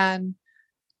other than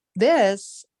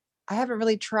this, I haven't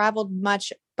really traveled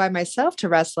much by myself to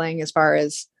wrestling as far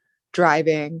as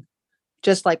driving,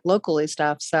 just like locally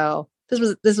stuff. So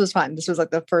this was fun. This was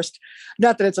like the first,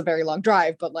 not that it's a very long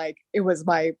drive, but like it was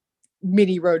my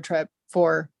mini road trip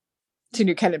to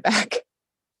New Kent and back.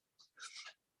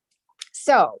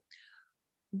 So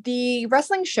the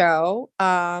wrestling show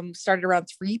started around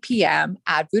 3 p.m.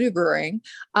 at Voodoo Brewing.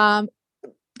 Help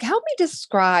me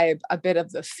describe a bit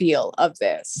of the feel of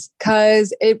this,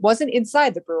 because it wasn't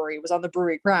inside the brewery. It was on the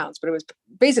brewery grounds, but it was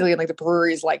basically in like the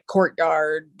brewery's like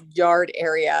yard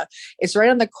area. It's right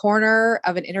on the corner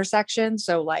of an intersection.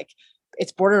 So like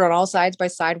it's bordered on all sides by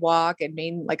sidewalk and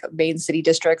main city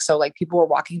district. So like people were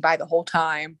walking by the whole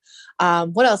time.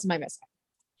 What else am I missing?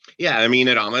 Yeah, I mean,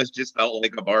 it almost just felt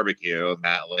like a barbecue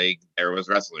that like there was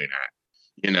wrestling at.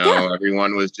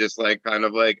 Everyone was just like kind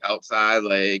of like outside,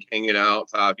 like hanging out,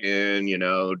 talking,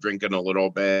 drinking a little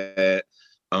bit.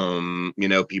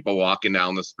 People walking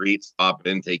down the street,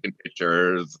 stopping, taking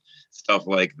pictures, stuff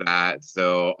like that.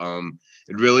 So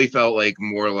it really felt like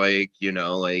more like,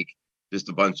 like just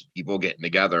a bunch of people getting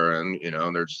together, and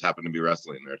there just happened to be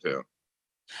wrestling there too.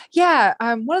 Yeah,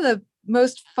 one of the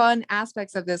most fun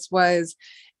aspects of this was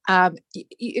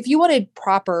if you wanted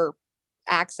proper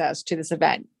access to this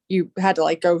event, you had to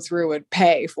like go through and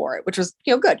pay for it, which was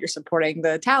good. You're supporting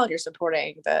the talent, you're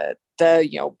supporting the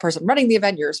person running the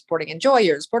event, you're supporting Enjoy,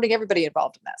 you're supporting everybody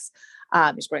involved in this.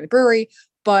 You're supporting the brewery.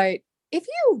 But if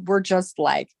you were just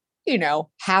like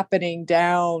happening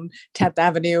down 10th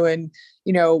Avenue and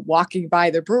walking by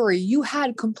the brewery, you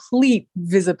had complete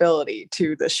visibility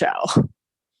to the show.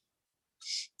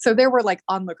 So there were like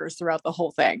onlookers throughout the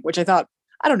whole thing, which I thought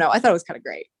it was kind of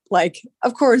great. Like,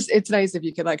 of course, it's nice if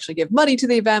you could actually give money to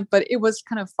the event, but it was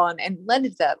kind of fun and led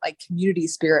to that like community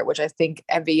spirit, which I think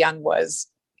MV Young was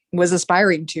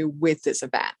aspiring to with this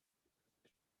event.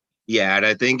 Yeah, and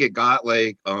I think it got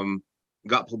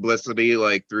got publicity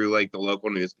like through like the local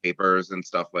newspapers and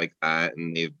stuff like that,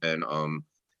 and they've been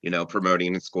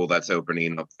promoting a school that's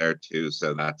opening up there too.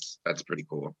 So that's pretty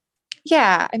cool.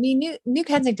 Yeah, I mean, New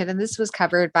Kensington, and this was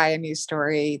covered by a news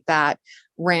story that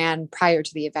ran prior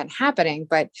to the event happening.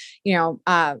 But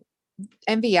MV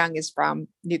Young is from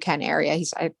New Ken area.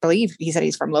 I believe he said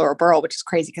he's from Lower Borough, which is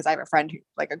crazy because I have a friend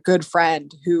a good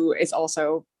friend who is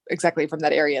also exactly from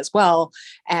that area as well.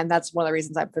 And that's one of the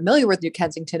reasons I'm familiar with New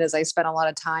Kensington is I spent a lot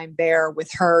of time there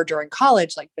with her during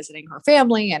college, like visiting her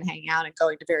family and hanging out and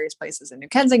going to various places in New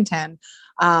Kensington.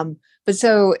 But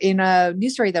so in a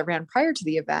news story that ran prior to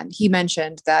the event, he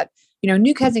mentioned that,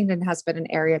 New Kensington has been an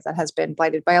area that has been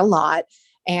blighted by a lot.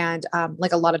 And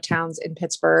like a lot of towns in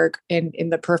Pittsburgh, in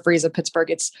the peripheries of Pittsburgh,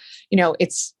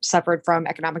 it's suffered from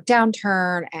economic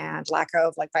downturn and lack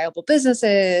of like viable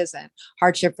businesses and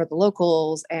hardship for the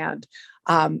locals. And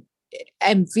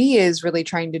MV is really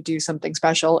trying to do something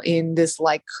special in this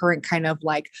like current kind of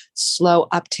like slow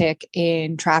uptick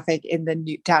in traffic in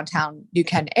the downtown New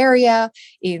Ken area,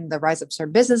 in the rise of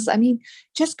certain businesses. I mean,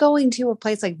 just going to a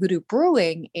place like Voodoo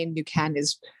Brewing in New Ken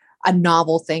is a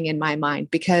novel thing in my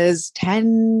mind, because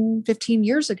 10, 15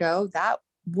 years ago, that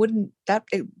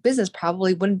business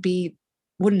probably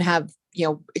wouldn't have,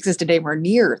 existed anywhere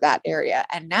near that area.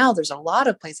 And now there's a lot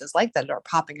of places like that are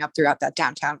popping up throughout that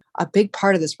downtown, a big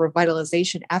part of this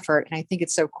revitalization effort. And I think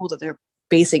it's so cool that they're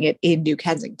basing it in New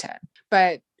Kensington.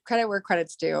 But credit where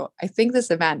credit's due. I think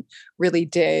this event really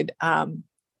did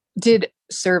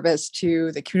service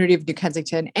to the community of New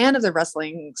Kensington and of the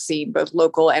wrestling scene, both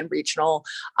local and regional,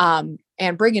 and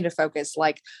bring into focus,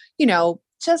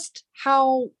 just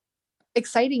how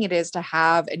exciting it is to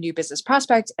have a new business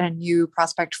prospect and a new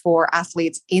prospect for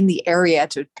athletes in the area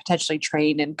to potentially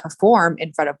train and perform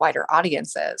in front of wider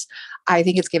audiences. I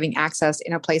think it's giving access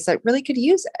in a place that really could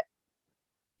use it.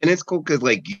 And it's cool because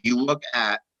you look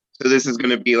at, so this is going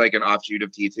to be like an offshoot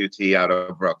of T2T out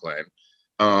of Brooklyn.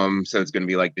 So it's going to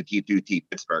be like the T2T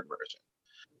Pittsburgh version.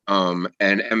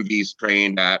 And MV's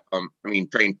trained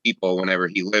people whenever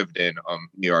he lived in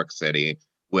New York City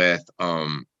with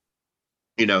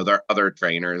there are other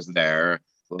trainers there,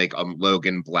 like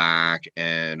Logan Black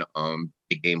and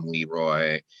Big Game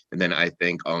Leroy. And then I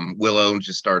think Willow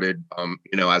just started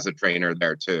as a trainer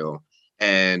there too.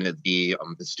 And the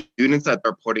students that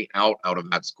they're putting out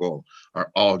of that school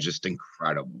are all just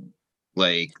incredible.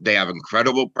 Like, they have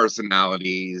incredible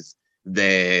personalities.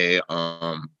 They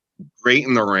great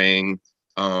in the ring.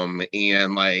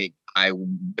 And like, I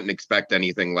wouldn't expect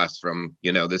anything less from,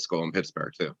 this school in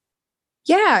Pittsburgh too.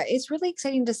 Yeah, it's really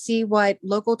exciting to see what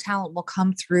local talent will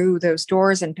come through those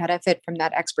doors and benefit from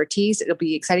that expertise. It'll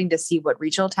be exciting to see what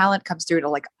regional talent comes through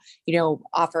to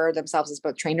offer themselves as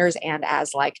both trainers and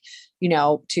as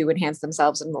to enhance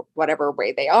themselves in whatever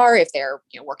way they are, if they're,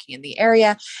 working in the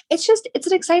area. It's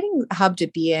an exciting hub to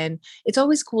be in. It's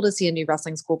always cool to see a new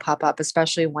wrestling school pop up,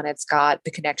 especially when it's got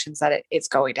the connections that it's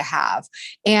going to have.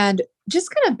 And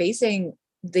just kind of basing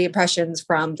the impressions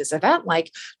from this event,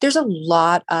 there's a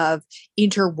lot of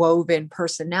interwoven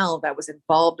personnel that was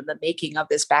involved in the making of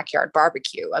this backyard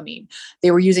barbecue. I mean, they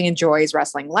were using Enjoy's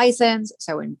wrestling license,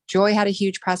 so Enjoy had a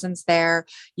huge presence there.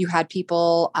 You had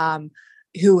people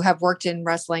who have worked in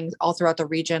wrestling all throughout the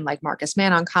region, like Marcus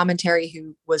Mann on commentary,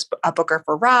 who was a booker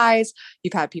for Rise.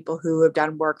 You've had people who have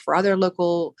done work for other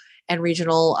local and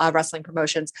regional wrestling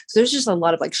promotions. So there's just a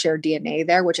lot of shared DNA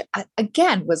there, which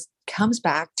again comes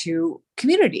back to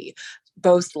community,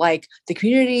 both the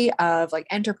community of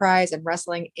enterprise and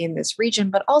wrestling in this region,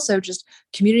 but also just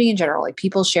community in general,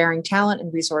 people sharing talent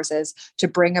and resources to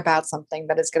bring about something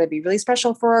that is going to be really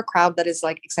special for a crowd that is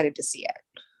excited to see it.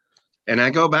 And I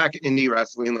go back indie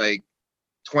wrestling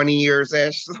 20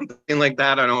 years-ish, something like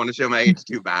that. I don't want to show my age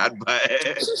too bad, but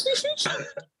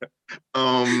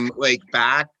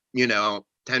back,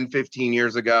 10, 15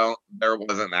 years ago, there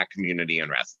wasn't that community in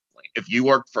wrestling. If you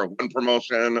worked for one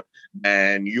promotion,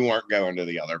 then you weren't going to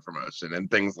the other promotion and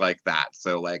things like that.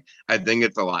 So like, I think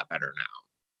it's a lot better now.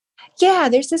 Yeah,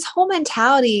 there's this whole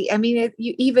mentality. I mean,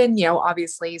 you even,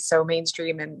 obviously so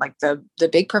mainstream and like the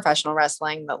big professional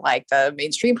wrestling, that like the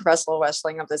mainstream professional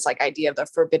wrestling of this like idea of the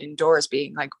forbidden doors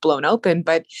being like blown open.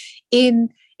 But in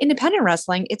independent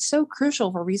wrestling, it's so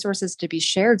crucial for resources to be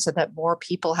shared so that more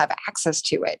people have access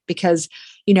to it. Because,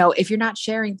 if you're not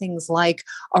sharing things like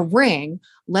a ring,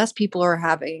 less people are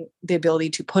having the ability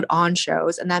to put on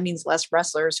shows. And that means less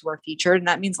wrestlers who are featured. And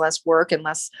that means less work and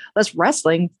less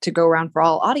wrestling to go around for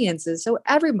all audiences. So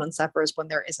everyone suffers when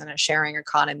there isn't a sharing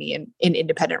economy in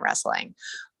independent wrestling.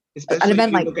 Especially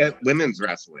if you look at women's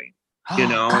wrestling.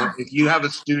 If you have a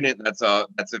student that's a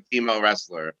female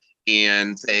wrestler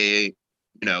and say,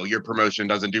 your promotion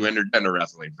doesn't do intergender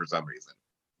wrestling for some reason,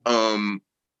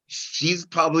 she's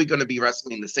probably going to be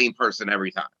wrestling the same person every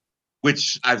time,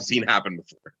 which I've seen happen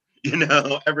before.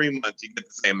 Every month you get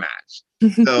the same match.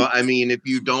 So, I mean, if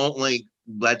you don't like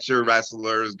let your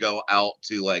wrestlers go out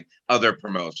to like other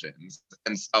promotions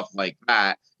and stuff like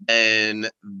that, then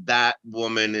that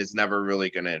woman is never really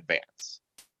going to advance.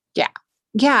 Yeah.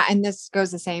 Yeah. And this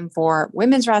goes the same for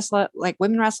women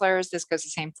wrestlers. This goes the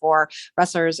same for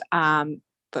wrestlers,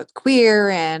 both queer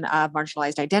and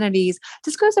marginalized identities.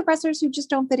 This goes to wrestlers who just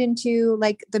don't fit into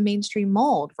like the mainstream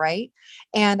mold, right?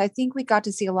 And I think we got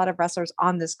to see a lot of wrestlers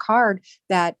on this card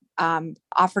that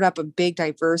offered up a big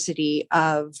diversity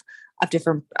of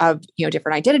different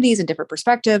identities and different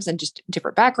perspectives and just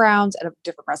different backgrounds and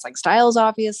different wrestling styles.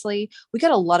 Obviously, we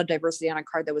got a lot of diversity on a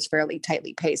card that was fairly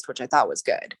tightly paced, which I thought was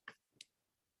good.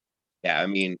 Yeah, I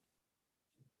mean,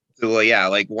 so yeah,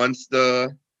 like once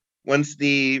the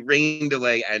rain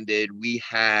delay ended, we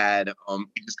had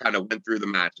we just kind of went through the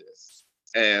matches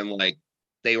and like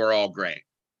they were all great.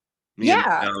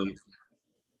 Yeah.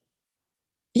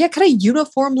 Yeah, kind of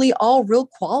uniformly all real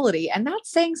quality. And that's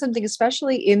saying something,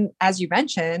 especially as you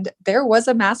mentioned, there was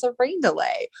a massive rain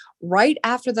delay right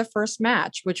after the first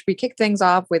match, which we kicked things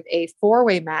off with a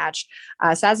 4-way match,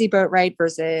 Sassy Boatwright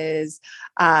versus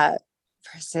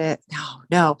versus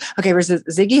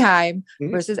Ziggy Haim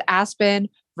versus Aspen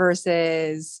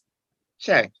versus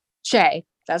Shay.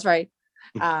 That's right.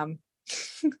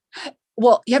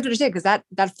 Well, you have to understand because that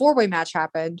 4-way match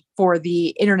happened for the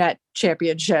internet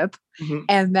championship.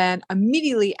 And then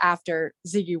immediately after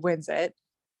Ziggy wins it,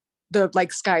 the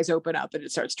like skies open up and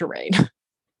it starts to rain.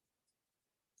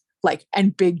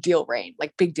 And big deal rain,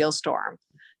 like big deal storm.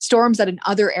 Storms that in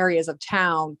other areas of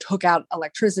town took out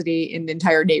electricity in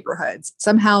entire neighborhoods.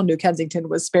 Somehow New Kensington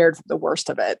was spared from the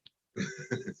worst of it.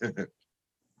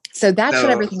 So that shut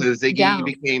everything down. So Ziggy down.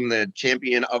 became the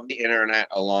champion of the internet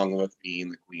along with being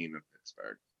the queen of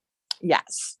Pittsburgh.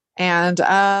 Yes. And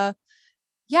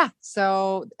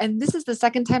so, and this is the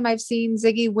second time I've seen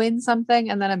Ziggy win something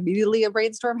and then immediately a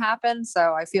rainstorm happens.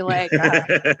 So I feel like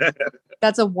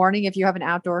that's a warning. If you have an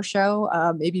outdoor show,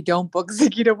 maybe don't book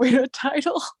Ziggy to win a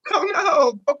title. Oh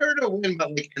no, book her to win,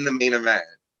 but like in the main event.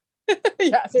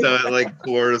 Yeah. So it like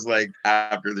pours like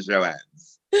after the show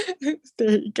ends.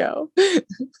 There you go.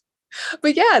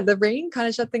 But yeah, the rain kind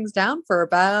of shut things down for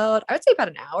I would say about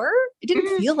an hour. It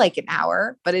didn't feel like an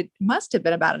hour, but it must have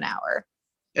been about an hour.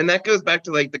 And that goes back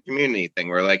to like the community thing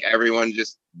where like everyone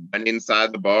just went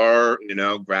inside the bar,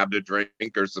 grabbed a drink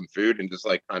or some food and just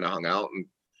like kind of hung out and,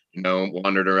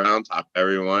 wandered around, talked to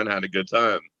everyone, had a good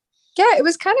time. Yeah, it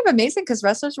was kind of amazing because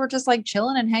wrestlers were just like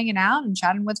chilling and hanging out and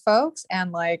chatting with folks.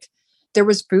 And like there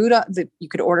was food that you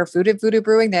could order food at Voodoo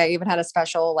Brewing. They even had a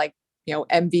special like,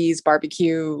 MV's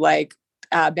barbecue like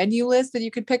menu list that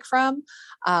you could pick from.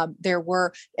 There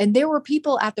were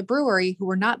people at the brewery who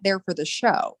were not there for the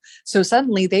show. So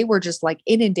suddenly they were just like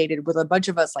inundated with a bunch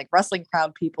of us like wrestling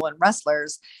crowd people and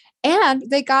wrestlers. And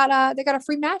they got a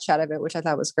free match out of it, which I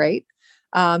thought was great.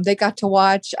 They got to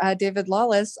watch David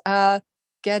Lawless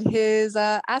get his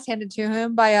ass handed to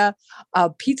him by a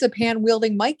pizza pan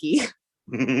wielding Mikey.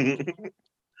 Apparently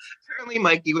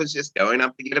Mikey was just going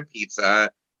up to get a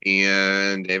pizza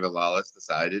and David Lawless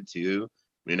decided to,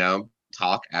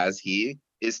 talk as he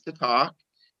is to talk,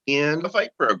 and a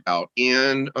fight broke out.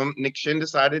 And Nick Shin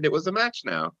decided it was a match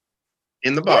now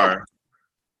in the bar.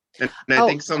 Yeah. And I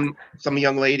think some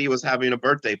young lady was having a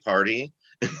birthday party.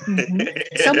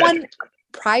 Someone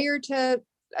prior to,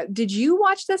 did you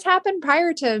watch this happen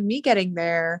prior to me getting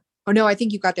there? Oh no, I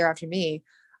think you got there after me.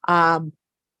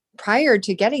 Prior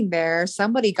to getting there,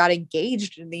 somebody got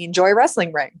engaged in the Enjoy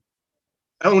Wrestling ring.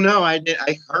 Oh no, I did.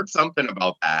 I heard something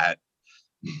about that.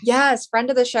 Yes, friend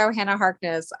of the show, Hannah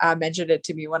Harkness, mentioned it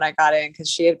to me when I got in because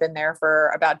she had been there for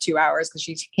about 2 hours because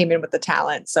she came in with the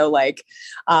talent. So like,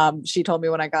 she told me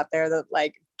when I got there that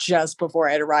like just before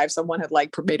I had arrived, someone had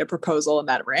like made a proposal in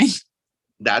that ring.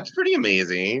 That's pretty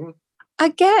amazing.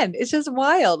 Again, it's just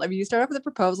wild. I mean, you start off with a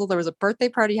proposal. There was a birthday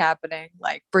party happening,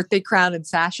 like birthday crown and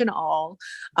sash and all,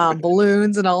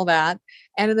 balloons and all that.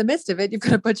 And in the midst of it, you've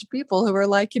got a bunch of people who are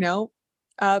like, who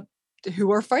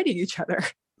are fighting each other.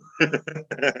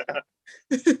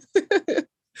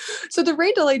 So the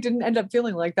rain delay didn't end up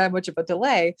feeling like that much of a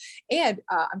delay. And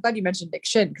I'm glad you mentioned Nick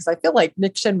Shin because I feel like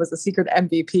Nick Shin was the secret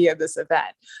MVP of this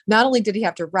event. Not only did he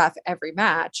have to ref every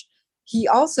match, he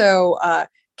also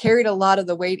carried a lot of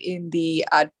the weight in the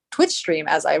Twitch stream,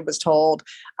 as I was told,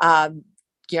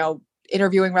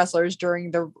 interviewing wrestlers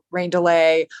during the rain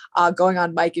delay, going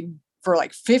on mic for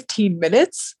like 15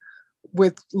 minutes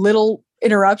with little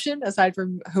interruption aside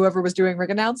from whoever was doing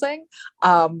ring announcing.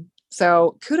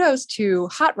 So kudos to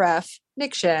hot ref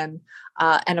Nick Shin,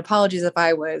 and apologies if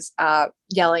I was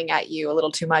yelling at you a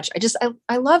little too much.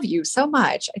 I love you so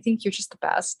much. I think you're just the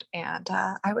best. And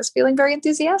I was feeling very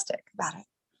enthusiastic about it.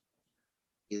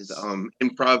 His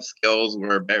improv skills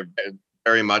were very,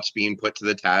 very much being put to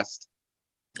the test.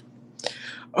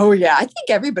 Oh yeah, I think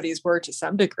everybody's were to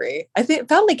some degree. It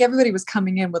felt like everybody was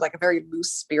coming in with like a very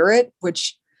loose spirit,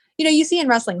 which you see in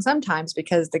wrestling sometimes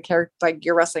because the character, like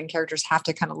your wrestling characters, have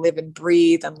to kind of live and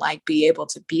breathe and like be able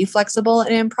to be flexible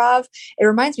in improv. It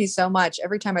reminds me so much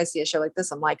every time I see a show like this.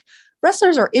 I'm like,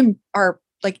 wrestlers are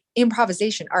like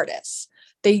improvisation artists.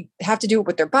 They have to do it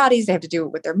with their bodies. They have to do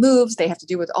it with their moves. They have to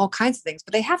do it with all kinds of things,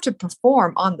 but they have to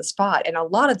perform on the spot. And a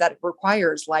lot of that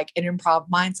requires like an improv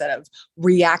mindset of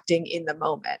reacting in the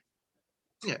moment.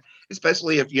 Yeah.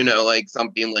 Especially if, like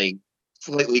something like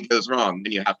slightly goes wrong,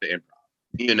 then you have to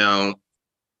improv,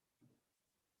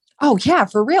 Oh yeah,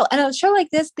 for real. And a show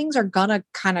like this, things are gonna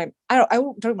kind of, I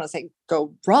don't want to say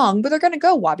go wrong, but they're gonna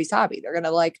go wabi sabi. They're gonna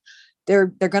like,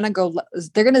 they're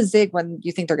gonna zig when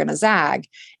you think they're gonna zag,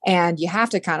 and you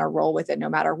have to kind of roll with it no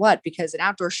matter what, because an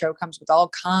outdoor show comes with all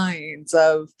kinds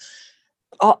of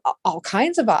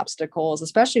obstacles,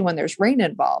 especially when there's rain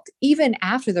involved. Even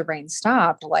after the rain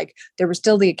stopped, like there was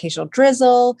still the occasional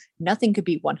drizzle. Nothing could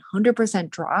be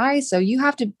 100% dry, so you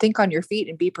have to think on your feet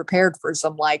and be prepared for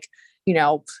some like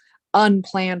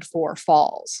unplanned for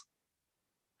falls.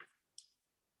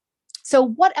 So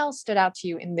what else stood out to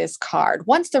you in this card?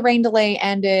 Once the rain delay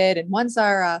ended and once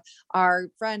our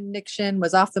friend Nick Shin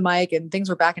was off the mic and things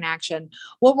were back in action,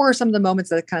 what were some of the moments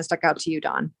that kind of stuck out to you,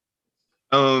 Don?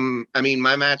 I mean,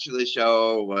 my match of the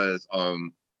show was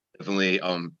definitely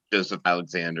Joseph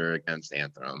Alexander against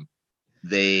Anthem.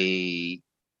 They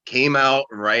came out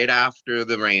right after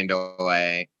the rain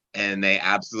delay and they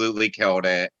absolutely killed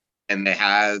it. And they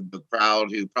had the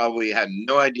crowd who probably had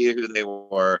no idea who they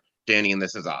were standing, and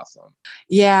this is awesome.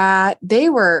 Yeah, they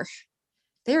were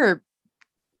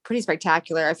pretty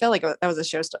spectacular. I felt like that was a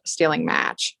show stealing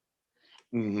match.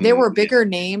 Mm-hmm. There were bigger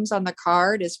names on the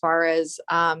card as far as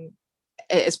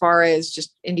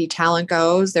just indie talent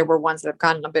goes. There were ones that have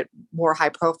gotten a bit more high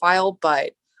profile,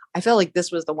 but I felt like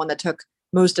this was the one that took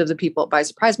most of the people by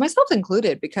surprise, myself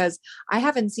included, because I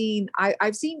haven't seen,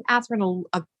 I've seen Athrun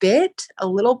a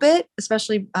little bit,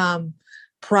 especially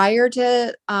prior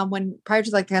to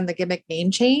like the gimmick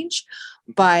name change,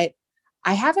 but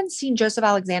I haven't seen Joseph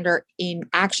Alexander in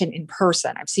action in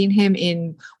person. I've seen him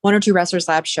in one or two Wrestlers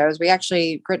Lab shows. We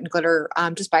actually, Grit and Glitter,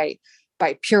 just by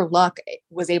pure luck,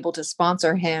 was able to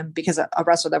sponsor him because a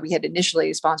wrestler that we had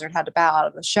initially sponsored had to bow out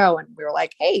of the show. And we were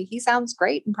like, hey, he sounds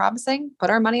great and promising. Put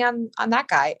our money on that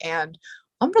guy. And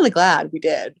I'm really glad we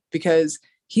did because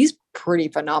he's pretty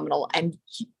phenomenal. And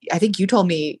I think you told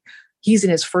me he's in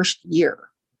his first year.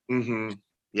 Mm-hmm.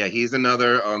 Yeah, he's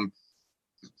another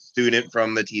student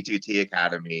from the T2T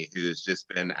Academy who's just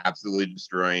been absolutely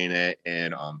destroying it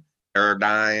in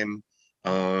Paradigm.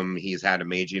 He's had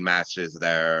amazing matches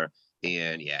there.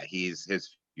 And yeah, his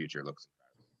future looks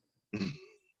incredible.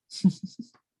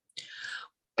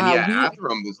 And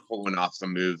Athrun was pulling off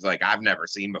some moves like I've never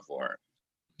seen before.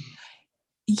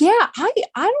 Yeah, I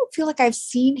don't feel like I've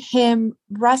seen him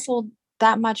wrestle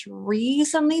that much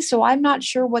recently, so I'm not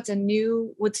sure what's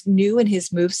new in his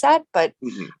moveset, but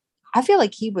I feel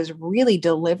like he was really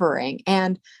delivering.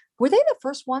 And were they the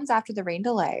first ones after the rain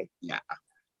delay? Yeah.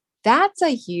 That's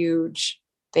a huge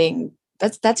thing.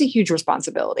 That's a huge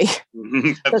responsibility.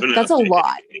 That's a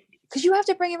lot. Because you have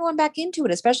to bring everyone back into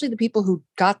it, especially the people who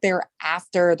got there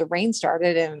after the rain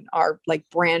started and are like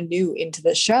brand new into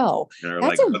the show. They're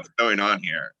like, what's going on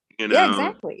here? Yeah,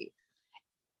 exactly.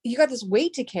 You got this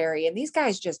weight to carry, and these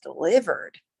guys just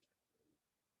delivered.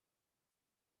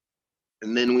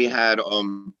 And then we had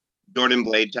Jordan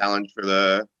Blade challenge for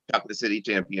the Chocolate City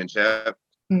Championship,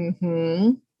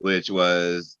 which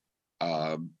was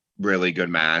a really good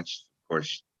match. Of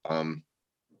course,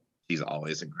 she's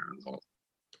always incredible.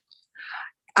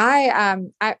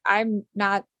 I'm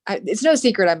not. It's no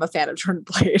secret I'm a fan of Jordan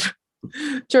Blade.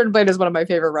 Jordan Blade is one of my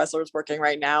favorite wrestlers working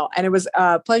right now, and it was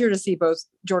a pleasure to see both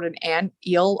Jordan and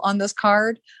Eel on this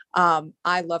card.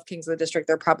 I love Kings of the District.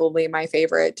 They're probably my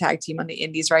favorite tag team on the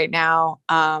indies right now.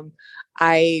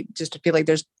 I just feel like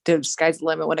the sky's the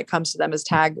limit when it comes to them as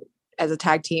a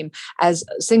tag team. As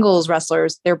singles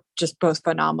wrestlers, they're just both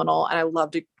phenomenal, and I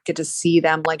love to get to see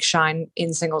them like shine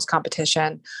in singles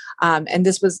competition. And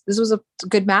this was a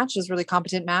good match. It was a really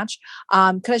competent match.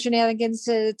 Kind of shenanigans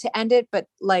to end it, but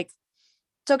like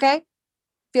it's okay.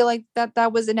 Feel like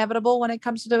that was inevitable when it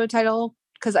comes to a title,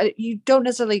 because you don't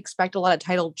necessarily expect a lot of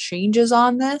title changes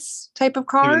on this type of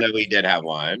card. Even though we did have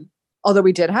one. Although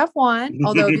we did have one.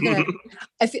 Although if you're gonna,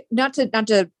 I feel, not to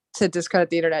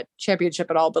discredit the internet championship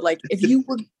at all, but like if you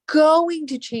were going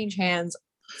to change hands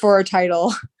for a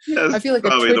title, I feel like a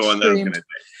Twitch stream.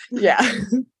 Yeah, I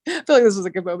feel like this was a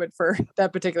good moment for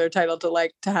that particular title to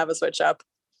have a switch up.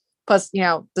 Plus,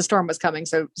 the storm was coming,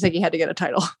 so Ziggy had to get a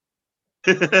title.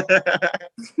 Well,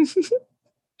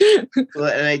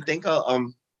 and I think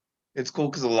it's cool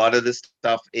because a lot of this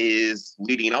stuff is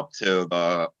leading up to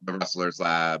the Wrestlers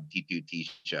Lab T2T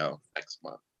show next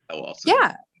month.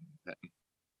 Yeah,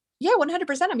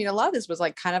 100%. I mean, a lot of this was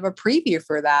like kind of a preview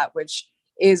for that, which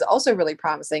is also really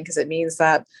promising because it means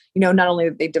that, not only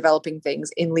are they developing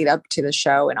things in lead up to the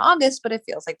show in August, but it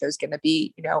feels like there's going to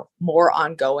be, more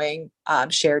ongoing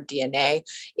shared DNA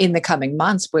in the coming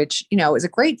months, which, is a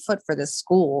great foot for this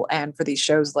school and for these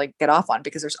shows like Get Off On,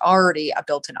 because there's already a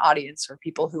built-in audience for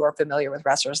people who are familiar with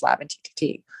Wrestlers Lab and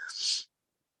TTT.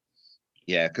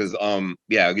 Yeah, because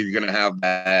you're gonna have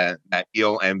that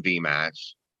Eel MV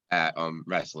match at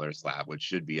Wrestlers Lab, which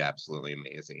should be absolutely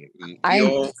amazing.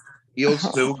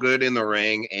 Eel's so good in the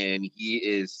ring, and he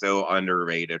is so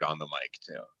underrated on the mic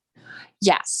too.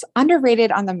 Yes,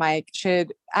 underrated on the mic,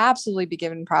 should absolutely be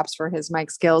given props for his mic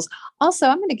skills. Also,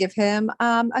 I'm going to give him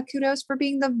a kudos for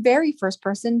being the very first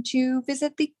person to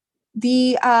visit the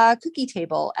cookie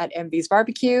table at MV's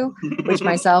barbecue, which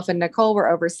myself and Nicole were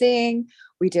overseeing.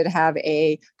 We did have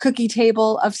a cookie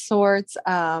table of sorts,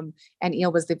 and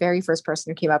Eel was the very first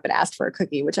person who came up and asked for a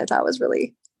cookie, which I thought was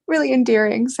really, really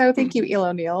endearing. So thank you, Eel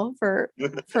O'Neill, for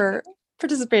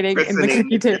participating in the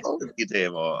cookie table. Cookie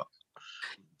table.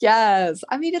 Yes,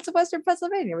 I mean, it's a Western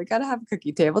Pennsylvania. We gotta have a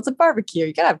cookie table. It's a barbecue.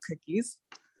 You gotta have cookies.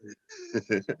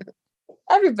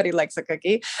 Everybody likes a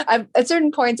cookie. At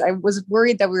certain points, I was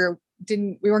worried that we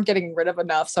weren't getting rid of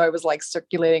enough, so I was like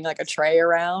circulating like a tray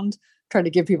around, trying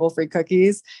to give people free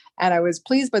cookies. And I was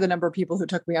pleased by the number of people who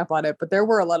took me up on it, but there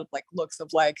were a lot of like looks of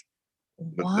like,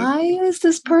 why is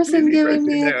this person giving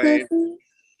me a cookie?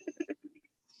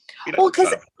 Well,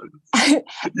 because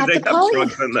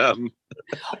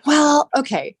well,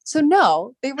 okay, so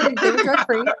no, they were drug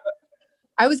free.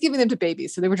 I was giving them to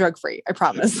babies, so they were drug free. I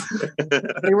promise.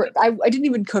 I didn't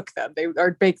even cook them.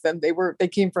 Or bake them. They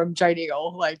came from Giant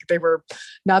Eagle. Like they were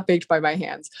not baked by my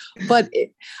hands. But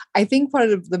I think part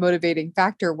of the motivating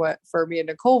factor for me and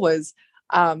Nicole was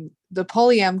the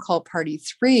Polyam called Party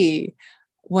 3.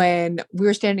 When we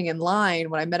were standing in line,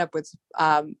 when I met up with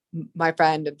my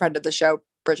friend and friend of the show,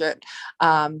 Bridget,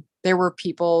 there were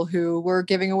people who were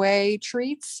giving away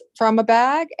treats from a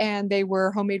bag, and they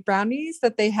were homemade brownies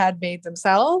that they had made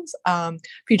themselves,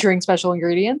 featuring special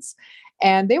ingredients.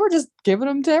 And they were just giving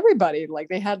them to everybody. Like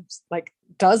they had like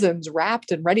dozens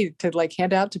wrapped and ready to like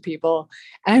hand out to people.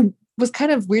 And I was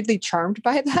kind of weirdly charmed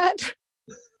by that.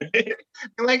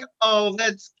 Like, oh,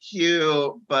 that's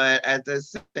cute, but at the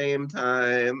same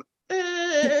time,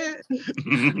 I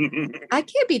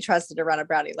can't be trusted around a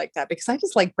brownie like that because I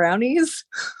just like brownies.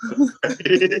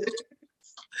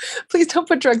 Please don't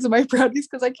put drugs in my brownies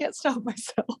because I can't stop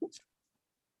myself.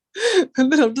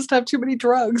 And then I'll just have too many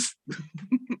drugs.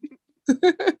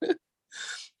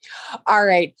 All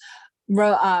right.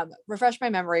 Refresh my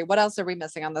memory. What else are we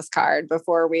missing on this card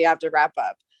before we have to wrap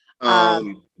up?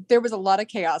 There was a lot of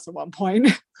chaos at one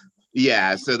point.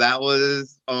 Yeah, so that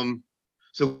was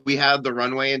so we had the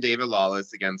Runway and David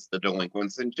Lawless against the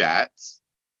Delinquents and Jets.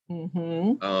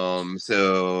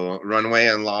 So Runway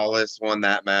and Lawless won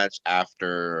that match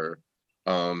after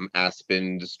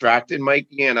Aspen distracted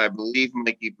Mikey, and I believe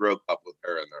Mikey broke up with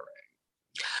her in the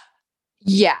ring.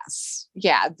 Yes.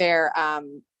 Yeah,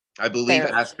 I believe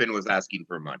Aspen was asking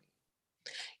for money.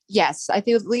 Yes, I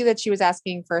believe that she was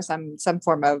asking for some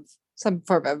form of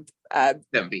Simping,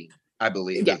 I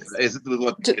believe. Yes. Is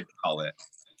what they could call it.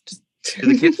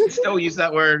 Do the kids still use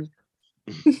that word?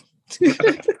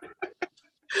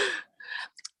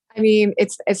 I mean,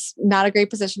 it's not a great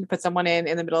position to put someone in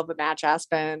the middle of the match,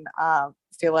 Aspen.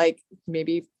 Feel like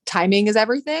maybe timing is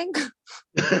everything.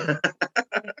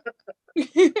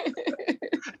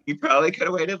 You probably could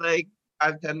have waited like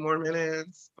 5, 10 more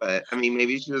minutes, but I mean,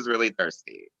 maybe she was really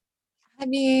thirsty. I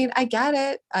mean, I get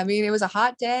it. I mean, it was a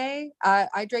hot day.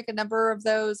 I drank a number of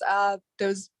those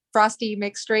frosty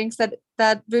mixed drinks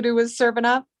that Voodoo was serving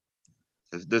up.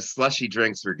 The slushy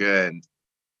drinks were good.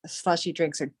 The slushy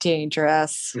drinks are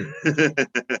dangerous.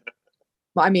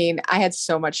 Well, I mean, I had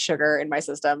so much sugar in my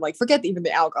system. Like, forget even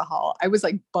the alcohol. I was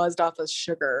like buzzed off of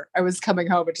sugar. I was coming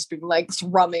home and just being like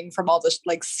thrumming from all this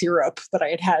like syrup that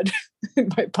I had in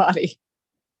my body.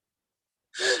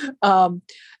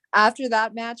 After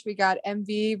that match, we got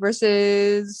MV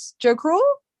versus Joe Cruel.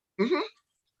 Mm-hmm.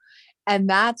 And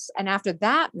after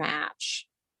that match,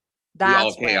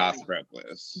 all chaos broke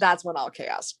loose. That's when all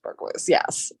chaos broke loose.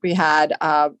 Yes. We had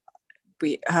I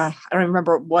don't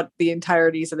remember what the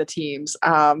entireties of the teams.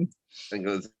 I think it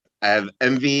was I have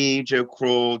MV, Joe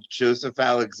Cruel, Joseph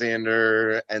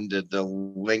Alexander, and the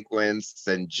Delinquents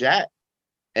and Jet.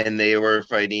 And they were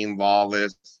fighting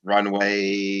Lawless,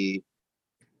 Runway,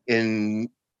 in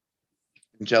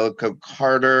Angelica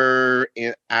Carter,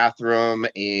 Athram,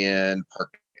 and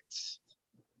Perkins.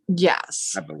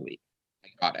 Yes. I believe. I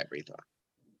got everything.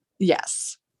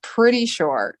 Yes. Pretty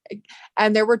sure.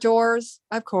 And there were doors,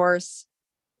 of course.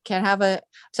 You can't have an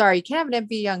MV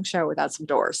Young show without some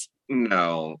doors.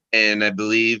 No. And I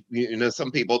believe,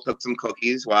 some people took some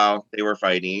cookies while they were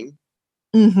fighting.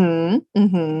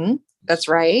 That's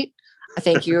right.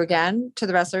 Thank you again to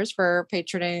the wrestlers for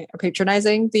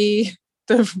patronizing the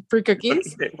free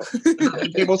cookies.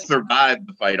 People survived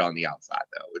the fight on the outside,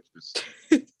 though, which was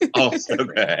also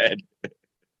good.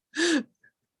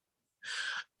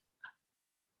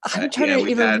 I'm trying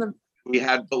to we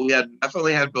had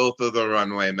definitely had both of the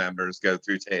Runway members go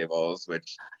through tables,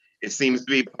 which it seems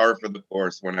to be par for the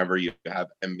course whenever you have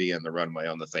MV and the Runway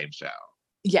on the same show.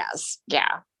 Yes.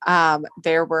 Yeah.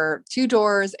 There were 2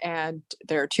 doors and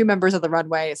there are 2 members of the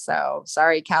Runway. So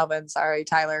sorry, Calvin. Sorry,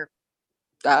 Tyler.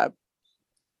 But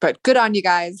good on you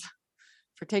guys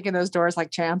for taking those doors like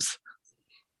champs.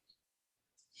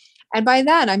 And by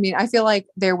then, I mean, I feel like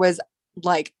there was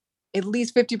like at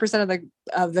least 50%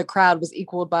 of the crowd was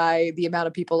equaled by the amount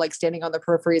of people like standing on the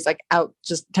peripheries, like out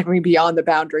just technically beyond the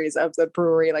boundaries of the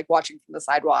brewery, like watching from the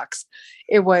sidewalks.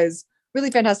 It was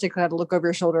really fantastic to look over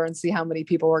your shoulder and see how many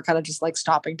people were kind of just like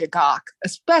stopping to gawk,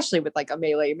 especially with like a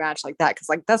melee match like that, because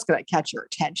like that's gonna catch your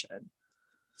attention.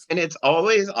 And it's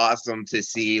always awesome to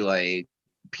see like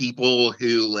people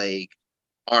who like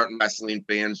aren't wrestling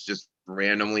fans just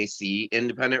randomly see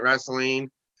independent wrestling,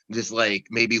 just like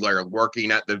maybe like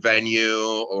working at the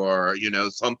venue or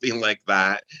something like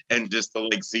that, and just to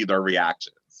like see their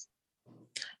reactions.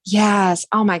 Yes.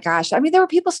 Oh my gosh. I mean, there were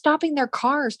people stopping their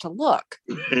cars to look.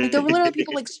 Like, there were literally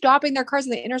people like stopping their cars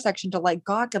in the intersection to like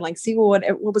gawk and like see what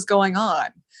was going on.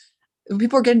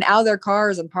 People were getting out of their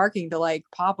cars and parking to like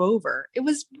pop over. It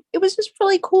was just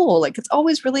really cool. Like, it's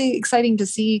always really exciting to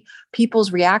see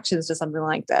people's reactions to something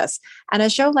like this. And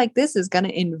a show like this is going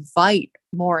to invite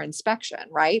more inspection,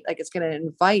 right? Like, it's going to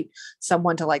invite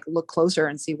someone to like look closer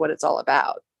and see what it's all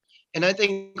about. And I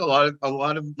think a lot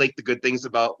of like the good things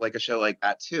about like a show like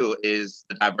that too is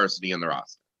the diversity in the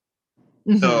roster.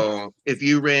 Mm-hmm. So if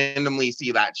you randomly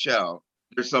see that show,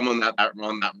 there's someone that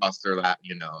on that roster that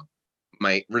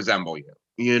might resemble you.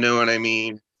 You know what I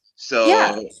mean? So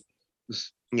yeah.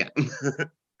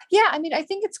 Yeah, I mean, I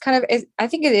think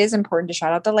it is important to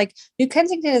shout out that like New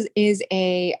Kensington is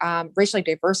a racially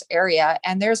diverse area,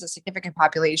 and there's a significant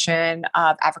population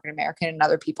of African American and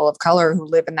other people of color who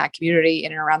live in that community,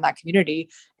 in and around that community.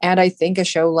 And I think a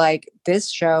show like this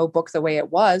show, booked the way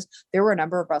it was, there were a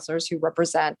number of wrestlers who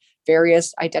represent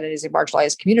various identities in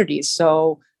marginalized communities.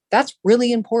 So that's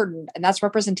really important, and that's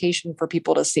representation for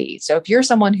people to see. So if you're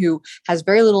someone who has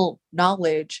very little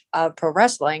knowledge of pro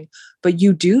wrestling, but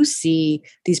you do see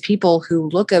these people who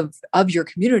look of your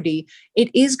community,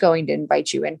 it is going to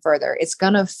invite you in further. It's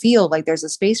going to feel like there's a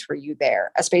space for you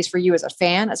there, a space for you as a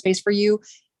fan, a space for you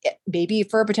maybe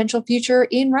for a potential future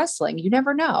in wrestling. You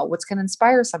never know what's going to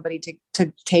inspire somebody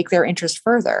to take their interest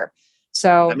further.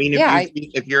 So I mean,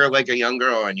 if you're like a young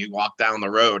girl and you walk down the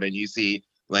road and you see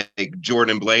like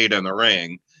Jordan Blade in the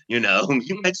ring, you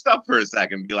might stop for a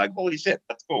second and be like, holy shit,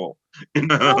 that's cool.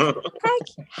 Oh,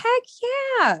 heck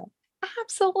yeah.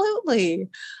 Absolutely.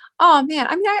 Oh man.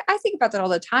 I mean, I think about that all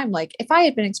the time. Like, if I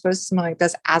had been exposed to something like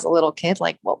this as a little kid,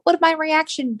 like what would my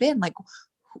reaction been? Like,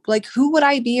 like who would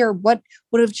I be, or what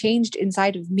would have changed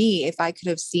inside of me if I could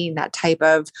have seen that type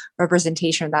of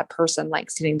representation of that person,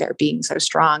 like sitting there being so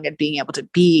strong and being able to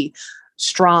be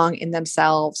strong in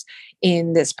themselves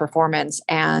in this performance.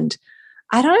 And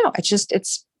I don't know,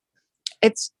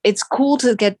 it's cool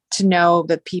to get to know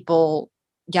that people,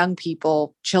 young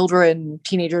people, children,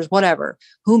 teenagers, whatever,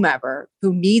 whomever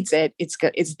who needs it,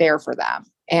 it's there for them.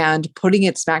 And putting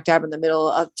it smack dab in the middle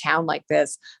of town like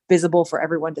this, visible for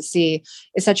everyone to see,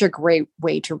 is such a great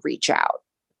way to reach out.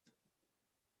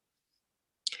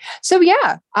 So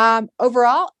yeah,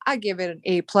 overall, I give it an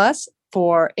A+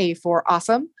 for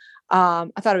awesome. I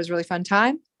thought it was a really fun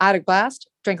time. I had a blast,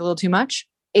 drank a little too much,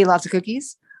 ate lots of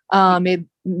cookies,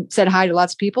 said hi to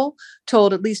lots of people,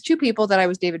 told at least 2 people that I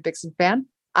was David Bix's fan.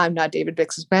 I'm not David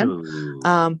Bix's fan.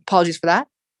 Apologies for that.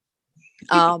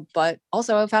 But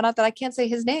also I found out that I can't say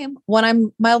his name when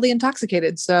I'm mildly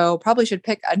intoxicated. So probably should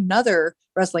pick another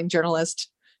wrestling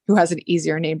journalist who has an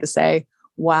easier name to say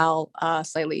while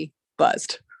slightly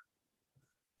buzzed.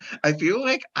 I feel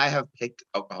like I have picked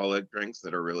alcoholic drinks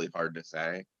that are really hard to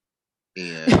say.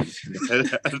 And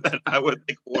that I would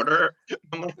like order.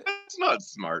 I'm like, that's not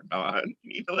smart, Don.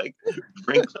 You need to like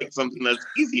drink like something that's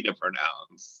easy to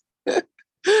pronounce.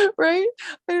 Right?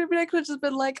 I mean, I could have just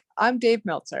been like, I'm Dave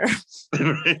Meltzer.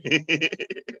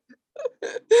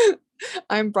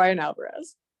 I'm Brian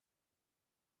Alvarez.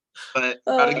 But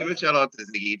gotta give a shout out to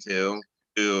Ziggy too,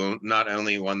 who not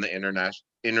only won the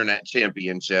internet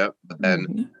championship, but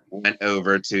then went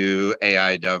over to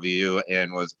AIW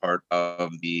and was part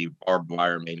of the barbed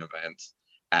wire main event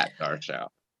at our show.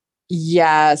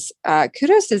 Yes.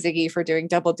 Kudos to Ziggy for doing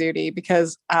double duty,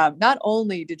 because not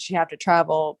only did she have to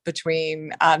travel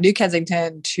between New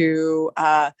Kensington to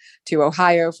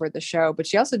Ohio for the show, but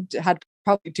she also had to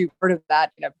probably do part of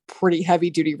that in a pretty heavy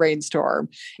duty rainstorm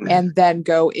and then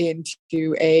go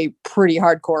into a pretty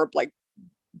hardcore, like,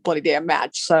 bloody damn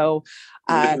match. So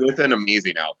with an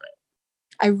amazing outfit.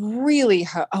 I really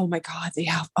oh my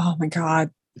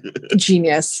God,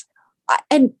 genius.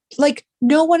 And like,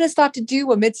 no one has thought to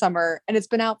do a Midsummer, and it's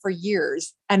been out for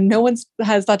years, and no one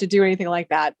has thought to do anything like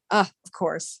that. Of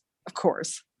course.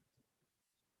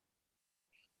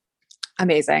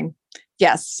 Amazing.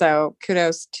 Yes. So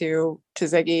kudos to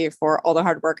Ziggy for all the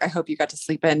hard work. I hope you got to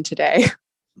sleep in today.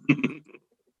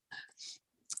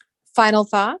 Final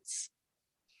thoughts?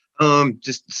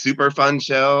 Just super fun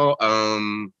show.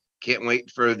 Can't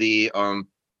wait for the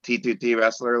T2T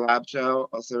Wrestler Lab show,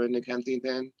 also in New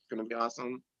Kensington. It's gonna be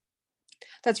awesome.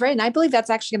 That's right, and I believe that's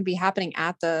actually going to be happening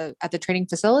at the training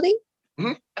facility.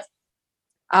 Mm-hmm.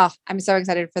 Oh, I'm so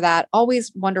excited for that.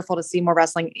 Always wonderful to see more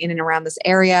wrestling in and around this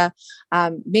area.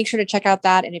 Make sure to check out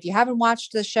that. And if you haven't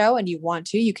watched the show and you want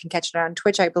to, you can catch it on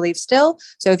Twitch, I believe, still.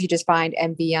 So if you just find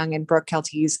MV Young and Brooke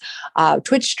Kelty's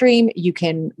Twitch stream,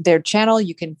 their channel,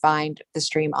 you can find the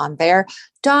stream on there.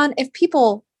 Don, if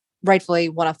people rightfully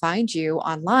want to find you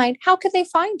online, how can they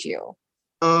find you?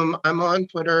 I'm on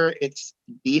Twitter. It's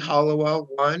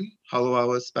theHollowell1.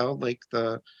 Hollowell is spelled like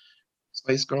the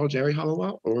Spice Girl Jerry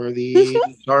Hollowell, or the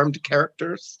charmed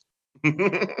characters.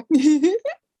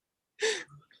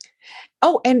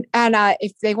 Oh, and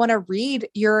if they want to read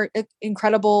your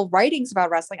incredible writings about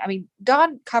wrestling, I mean,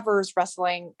 Don covers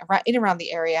wrestling in and around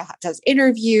the area, does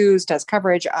interviews, does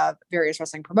coverage of various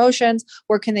wrestling promotions.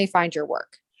 Where can they find your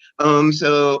work?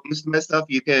 So most of my stuff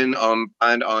you can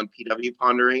find on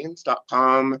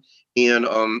pwponderings.com,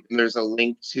 and there's a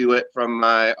link to it from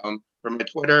my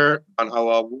Twitter on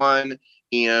Hollowell1,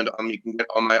 and you can get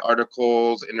all my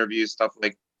articles, interviews, stuff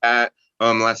like that.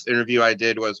 Last interview I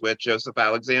did was with Joseph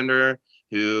Alexander,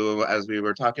 who, as we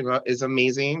were talking about, is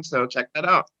amazing. So check that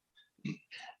out.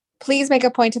 Please make a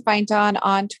point to find Don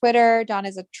on Twitter. Don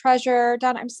is a treasure.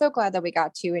 Don, I'm so glad that we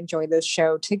got to enjoy this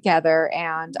show together.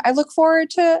 And I look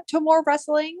forward to more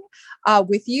wrestling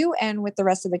with you and with the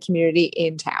rest of the community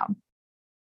in town.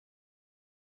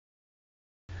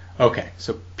 Okay,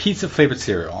 so pizza flavored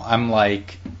cereal. I'm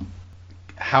like,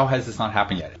 how has this not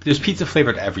happened yet? There's pizza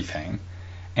flavored everything,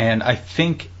 and I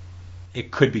think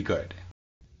it could be good.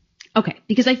 Okay,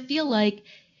 because I feel like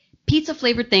pizza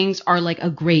flavored things are like a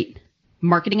great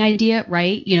marketing idea,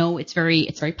 right? You know, it's very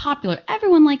popular.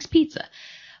 Everyone likes pizza.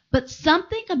 But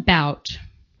something about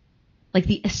like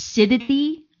the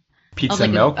acidity pizza of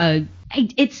like milk.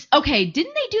 It's okay.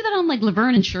 Didn't they do that on like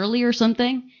Laverne and Shirley or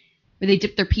something? Where they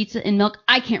dip their pizza in milk?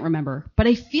 I can't remember. But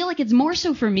I feel like it's more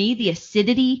so for me the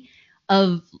acidity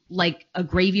of like a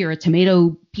gravy or a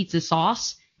tomato pizza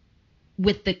sauce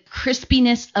with the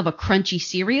crispiness of a crunchy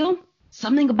cereal.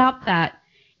 Something about that,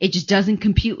 it just doesn't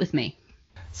compute with me.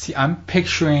 See, I'm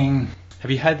picturing, have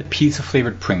you had the pizza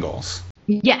flavored Pringles?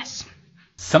 Yes.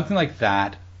 Something like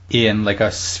that, in like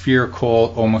a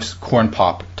spherical, almost corn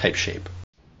pop type shape.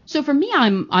 So for me,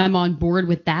 I'm on board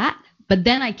with that, but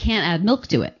then I can't add milk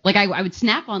to it. Like I would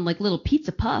snack on like little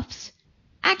pizza puffs.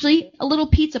 Actually, a little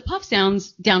pizza puff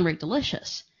sounds downright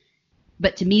delicious.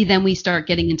 But to me, then we start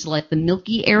getting into like the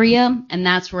milky area, and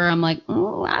that's where I'm like,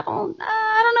 oh, I don't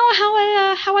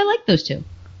know how I like those two.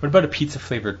 What about a pizza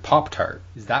flavored Pop-Tart?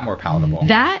 Is that more palatable? So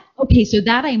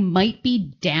that I might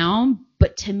be down,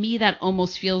 but to me that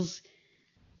almost feels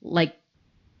like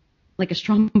a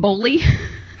stromboli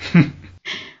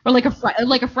or like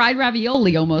a fried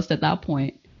ravioli almost at that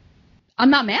point. I'm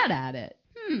not mad at it.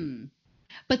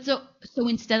 But so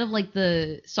instead of like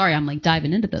sorry, I'm like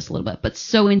diving into this a little bit, but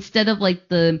so instead of like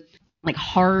the like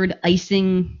hard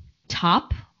icing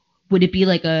top, would it be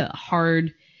like a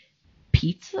hard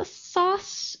pizza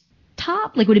sauce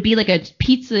top? Like would it be like a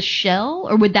pizza shell,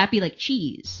 or would that be like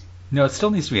cheese? No, it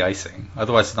still needs to be icing.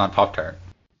 Otherwise it's not Pop-Tart.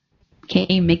 Can't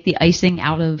you make the icing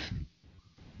out of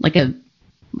like a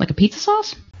pizza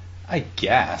sauce? I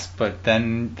guess, but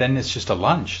then it's just a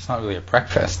lunch. It's not really a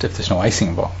breakfast if there's no icing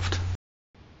involved.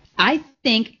 I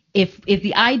think if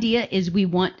the idea is we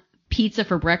want pizza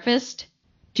for breakfast,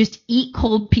 just eat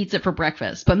cold pizza for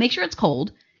breakfast, but make sure it's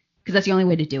cold because that's the only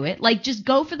way to do it. Like, just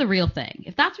go for the real thing.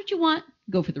 If that's what you want,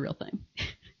 go for the real thing.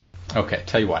 Okay,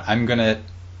 tell you what,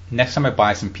 next time I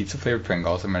buy some pizza flavored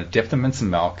Pringles, I'm going to dip them in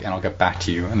some milk and I'll get back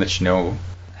to you and let you know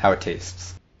how it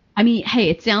tastes. I mean, hey,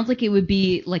 it sounds like it would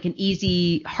be like an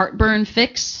easy heartburn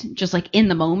fix, just like in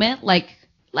the moment. Like,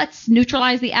 let's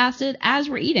neutralize the acid as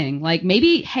we're eating. Like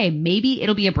maybe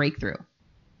it'll be a breakthrough.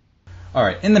 All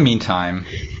right. In the meantime,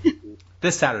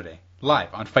 this Saturday,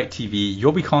 live on Fight TV,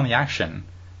 you'll be calling the action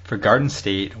for Garden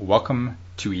State. Welcome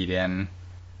to Eden.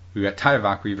 We got Taya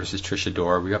Valkyrie versus Trisha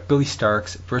Dora. We got Billy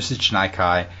Starks versus Janai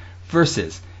Kai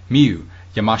versus Miyu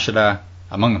Yamashita,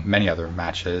 among many other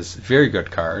matches. Very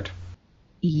good card.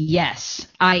 Yes,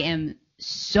 I am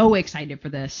so excited for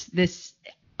this. This,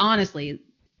 honestly,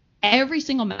 every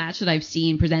single match that I've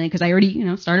seen presented, because I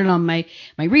already, started on my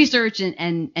research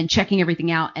and checking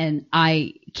everything out, and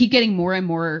I keep getting more and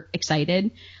more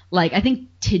excited. Like, I think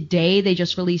today they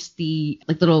just released the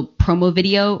little promo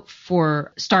video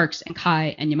for Starks and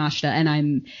Kai and Yamashita,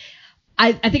 and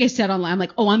I think I said online, I'm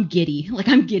like, oh, I'm giddy. Like,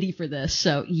 I'm giddy for this.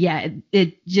 So yeah,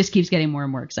 it just keeps getting more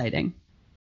and more exciting.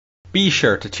 Be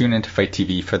sure to tune into Fight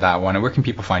TV for that one. And where can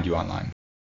people find you online?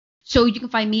 So you can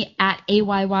find me at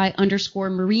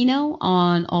AYY_Marino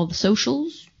on all the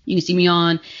socials. You can see me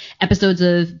on episodes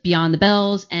of Beyond the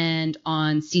Bells and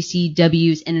on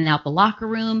CCW's In and Out the Locker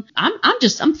Room.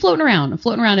 I'm floating around. I'm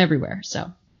floating around everywhere.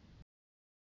 So.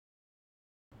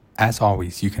 As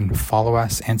always, you can follow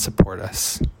us and support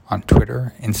us on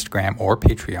Twitter, Instagram, or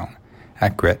Patreon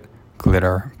at Grit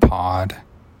Glitter Pod.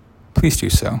 Please do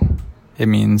so. It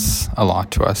means a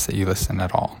lot to us that you listen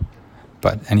at all.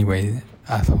 But anyway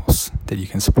else that you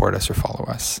can support us or follow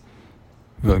us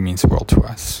really means the world to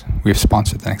us. We have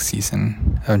sponsored the next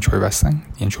season of Enjoy Wrestling,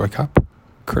 the Enjoy Cup,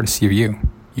 courtesy of you.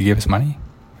 You gave us money,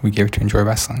 we gave it to Enjoy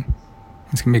Wrestling.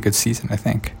 It's going to be a good season, I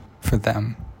think, for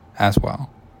them as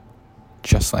well.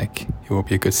 Just like it will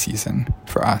be a good season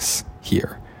for us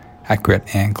here at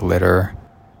Grit and Glitter.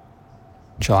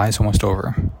 July is almost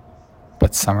over,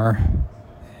 but summer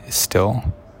is still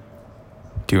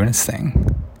doing its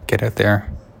thing. Get out there,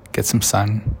 get some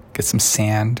sun, get some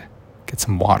sand, get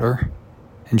some water.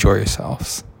 Enjoy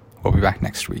yourselves. We'll be back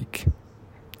next week.